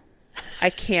anymore. I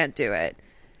can't do it.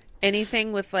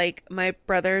 Anything with, like, my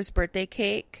brother's birthday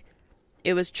cake,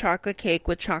 it was chocolate cake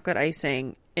with chocolate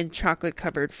icing and chocolate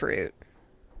covered fruit.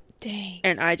 Dang.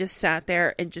 And I just sat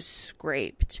there and just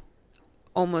scraped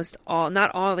almost all, not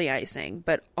all the icing,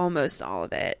 but almost all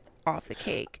of it off the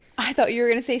cake. I thought you were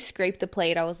going to say scrape the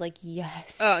plate. I was like,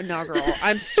 yes. Oh, no, girl.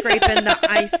 I'm scraping the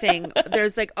icing.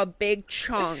 There's, like, a big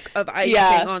chunk of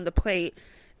icing on the plate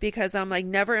because I'm like,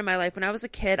 never in my life. When I was a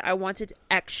kid, I wanted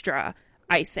extra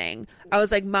icing. I was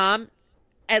like, Mom,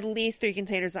 at least 3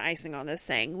 containers of icing on this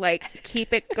thing. Like,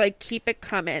 keep it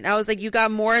coming. I was like, you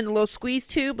got more in the little squeeze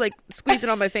tube? Like, squeeze it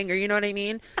on my finger. You know what I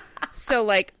mean? So,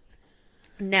 like,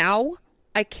 now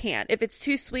I can't. If it's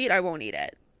too sweet, I won't eat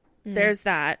it. There's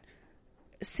that.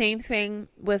 Same thing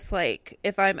with, like,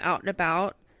 if I'm out and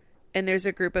about and there's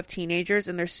a group of teenagers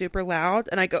and they're super loud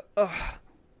and I go, ugh.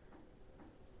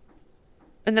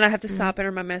 And then I have to stop and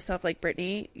remind myself, like,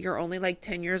 Brittany, you're only, like,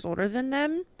 10 years older than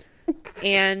them.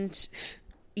 And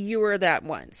you were that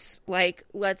once. Like,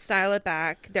 let's dial it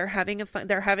back. They're having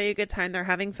a good time. They're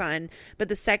having fun. But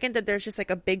the second that there's just, like,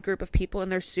 a big group of people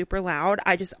and they're super loud,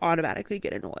 I just automatically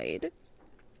get annoyed.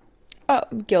 Oh,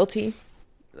 guilty.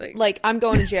 Like I'm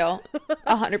going to jail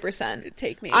 100%.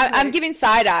 Take me. I'm giving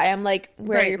side eye. I'm like,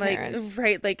 where are your like, parents?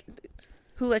 Right, like,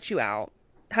 who let you out?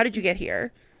 How did you get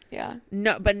here? Yeah.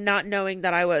 No, but not knowing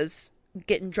that I was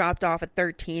getting dropped off at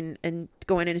 13 and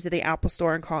going into the Apple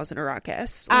store and causing a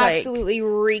ruckus. Absolutely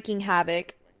wreaking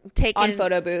havoc on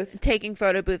photo booth. Taking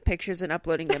photo booth pictures and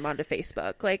uploading them onto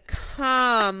Facebook. Like,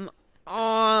 come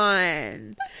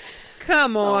on.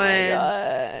 Come on. Oh my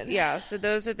God. Yeah, so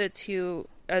those are the two.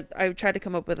 I tried to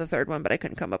come up with a third one, but I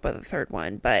couldn't come up with a third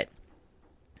one. But,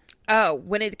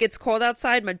 when it gets cold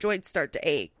outside, my joints start to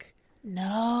ache.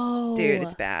 No. Dude,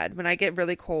 it's bad. When I get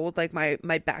really cold, like my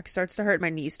back starts to hurt,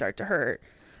 my knees start to hurt.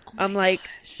 I'm like,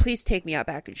 please take me out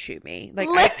back and shoot me. Like,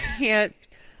 I can't.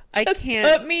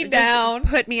 Put me down.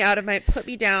 Put me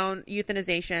down.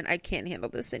 Euthanization. I can't handle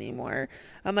this anymore.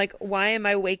 I'm like, why am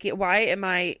I waking? Why am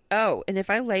I? Oh, and if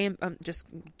I lay in, I'm just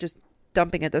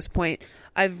dumping at this point.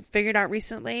 I've figured out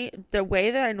recently the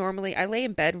way that I lay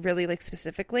in bed really, like,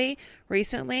 specifically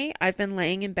recently. I've been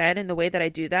laying in bed, and the way that I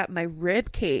do that, my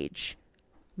rib cage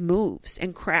moves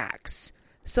and cracks.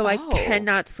 So I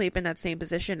cannot sleep in that same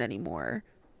position anymore.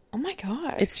 Oh my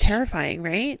gosh. It's terrifying,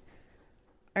 right?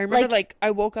 I remember, like,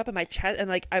 I woke up in my chest and,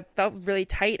 like, I felt really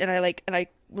tight, and I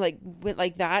went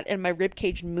like that, and my rib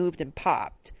cage moved and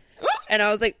popped. And I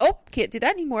was like, oh, can't do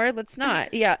that anymore. Let's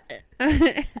not. Yeah.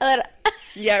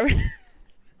 Yeah.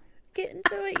 Get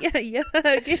into it.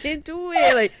 Yeah. Get into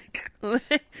it.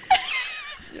 Like,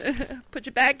 put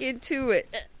your back into it.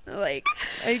 Like,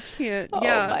 I can't.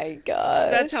 Yeah. Oh my gosh.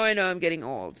 So that's how I know I'm getting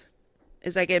old.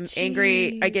 Is I get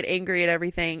angry. I get angry at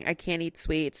everything. I can't eat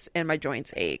sweets, and my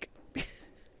joints ache.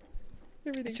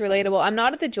 It's relatable. I'm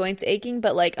not at the joints aching,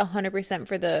 but like 100%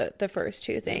 for the first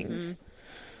two things. Mm-hmm.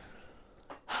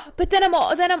 But then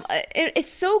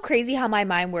it's so crazy how my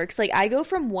mind works. Like, I go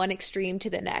from one extreme to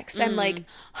the next. I'm like,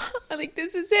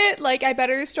 this is it. Like, I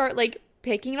better start, like,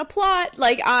 picking a plot.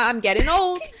 Like, I'm getting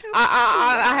old.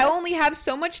 I only have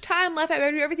so much time left. I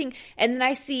better do everything. And then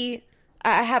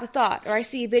I have a thought, or I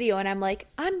see a video, and I'm like,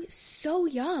 I'm so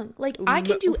young. Like, I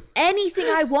can do anything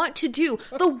I want to do.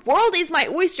 The world is my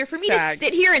oyster. For me to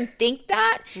sit here and think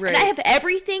that, right, and I have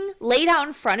everything laid out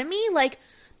in front of me, like,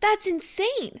 that's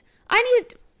insane. I need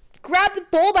to grab the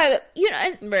bowl by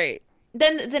the, right.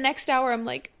 Then the next hour, I'm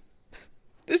like,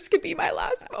 this could be my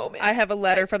last moment. I have a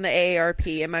letter from the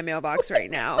AARP in my mailbox right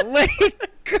now. Like,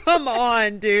 come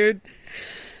on, dude.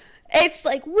 It's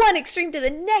like one extreme to the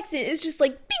next. And it's just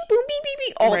like bing, boom, bing, bing,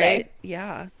 bing all day.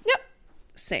 Yeah. Yep.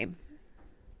 Same.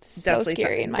 So definitely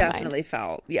scary in my mind. Definitely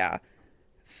felt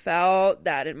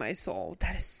that in my soul.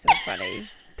 That is so funny.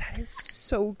 That is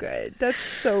so good. That's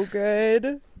so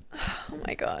good. Oh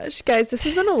my gosh. Guys, this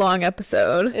has been a long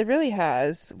episode. It really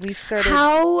has. We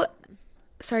started...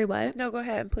 Sorry, what? No, go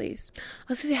ahead, please. I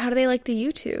was going to say, how do they like the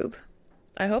YouTube?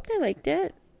 I hope they liked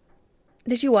it.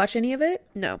 Did you watch any of it?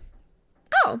 No.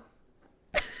 Oh.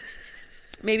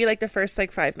 Maybe like the first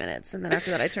 5 minutes, and then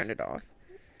after that I turned it off.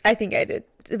 I think I did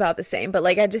about the same, but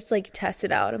I just test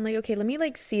it out. I'm like, okay, let me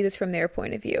see this from their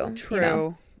point of view.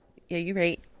 True. Yeah, you're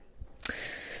right.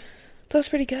 That was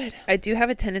pretty good. I do have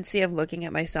a tendency of looking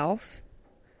at myself.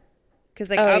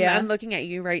 Because, I'm looking at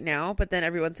you right now, but then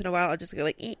every once in a while, I'll just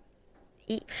go, eat.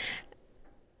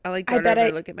 I dart over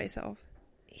and look at myself.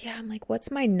 Yeah, I'm like,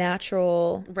 what's my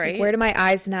natural... Right. Where do my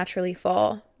eyes naturally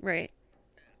fall? Right.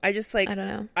 I just, I don't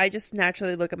know. I just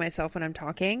naturally look at myself when I'm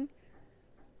talking.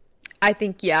 I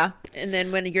think, yeah. And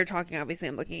then when you're talking, obviously,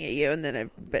 I'm looking at you, and then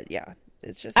but yeah.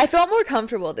 It's just... I felt more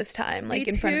comfortable this time,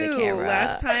 in front of the camera.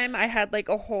 Last time I had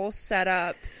a whole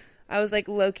setup. I was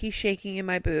low-key shaking in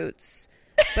my boots.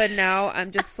 But now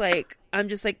I'm just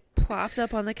plopped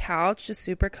up on the couch, just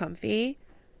super comfy.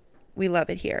 We love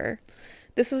it here.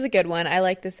 This was a good one. I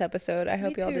like this episode. I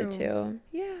hope y'all did too.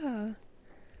 Yeah.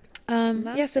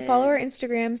 So follow our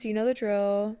Instagrams. You know the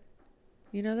drill.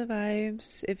 You know the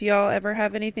vibes. If y'all ever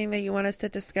have anything that you want us to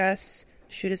discuss,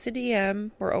 shoot us a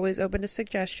DM. We're always open to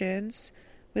suggestions.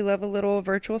 We love a little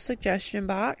virtual suggestion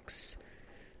box.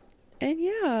 And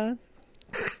yeah.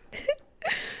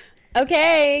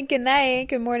 Okay. Good night.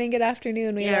 Good morning. Good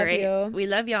afternoon. We love you. We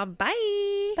love y'all.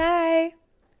 Bye. Bye.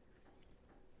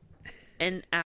 And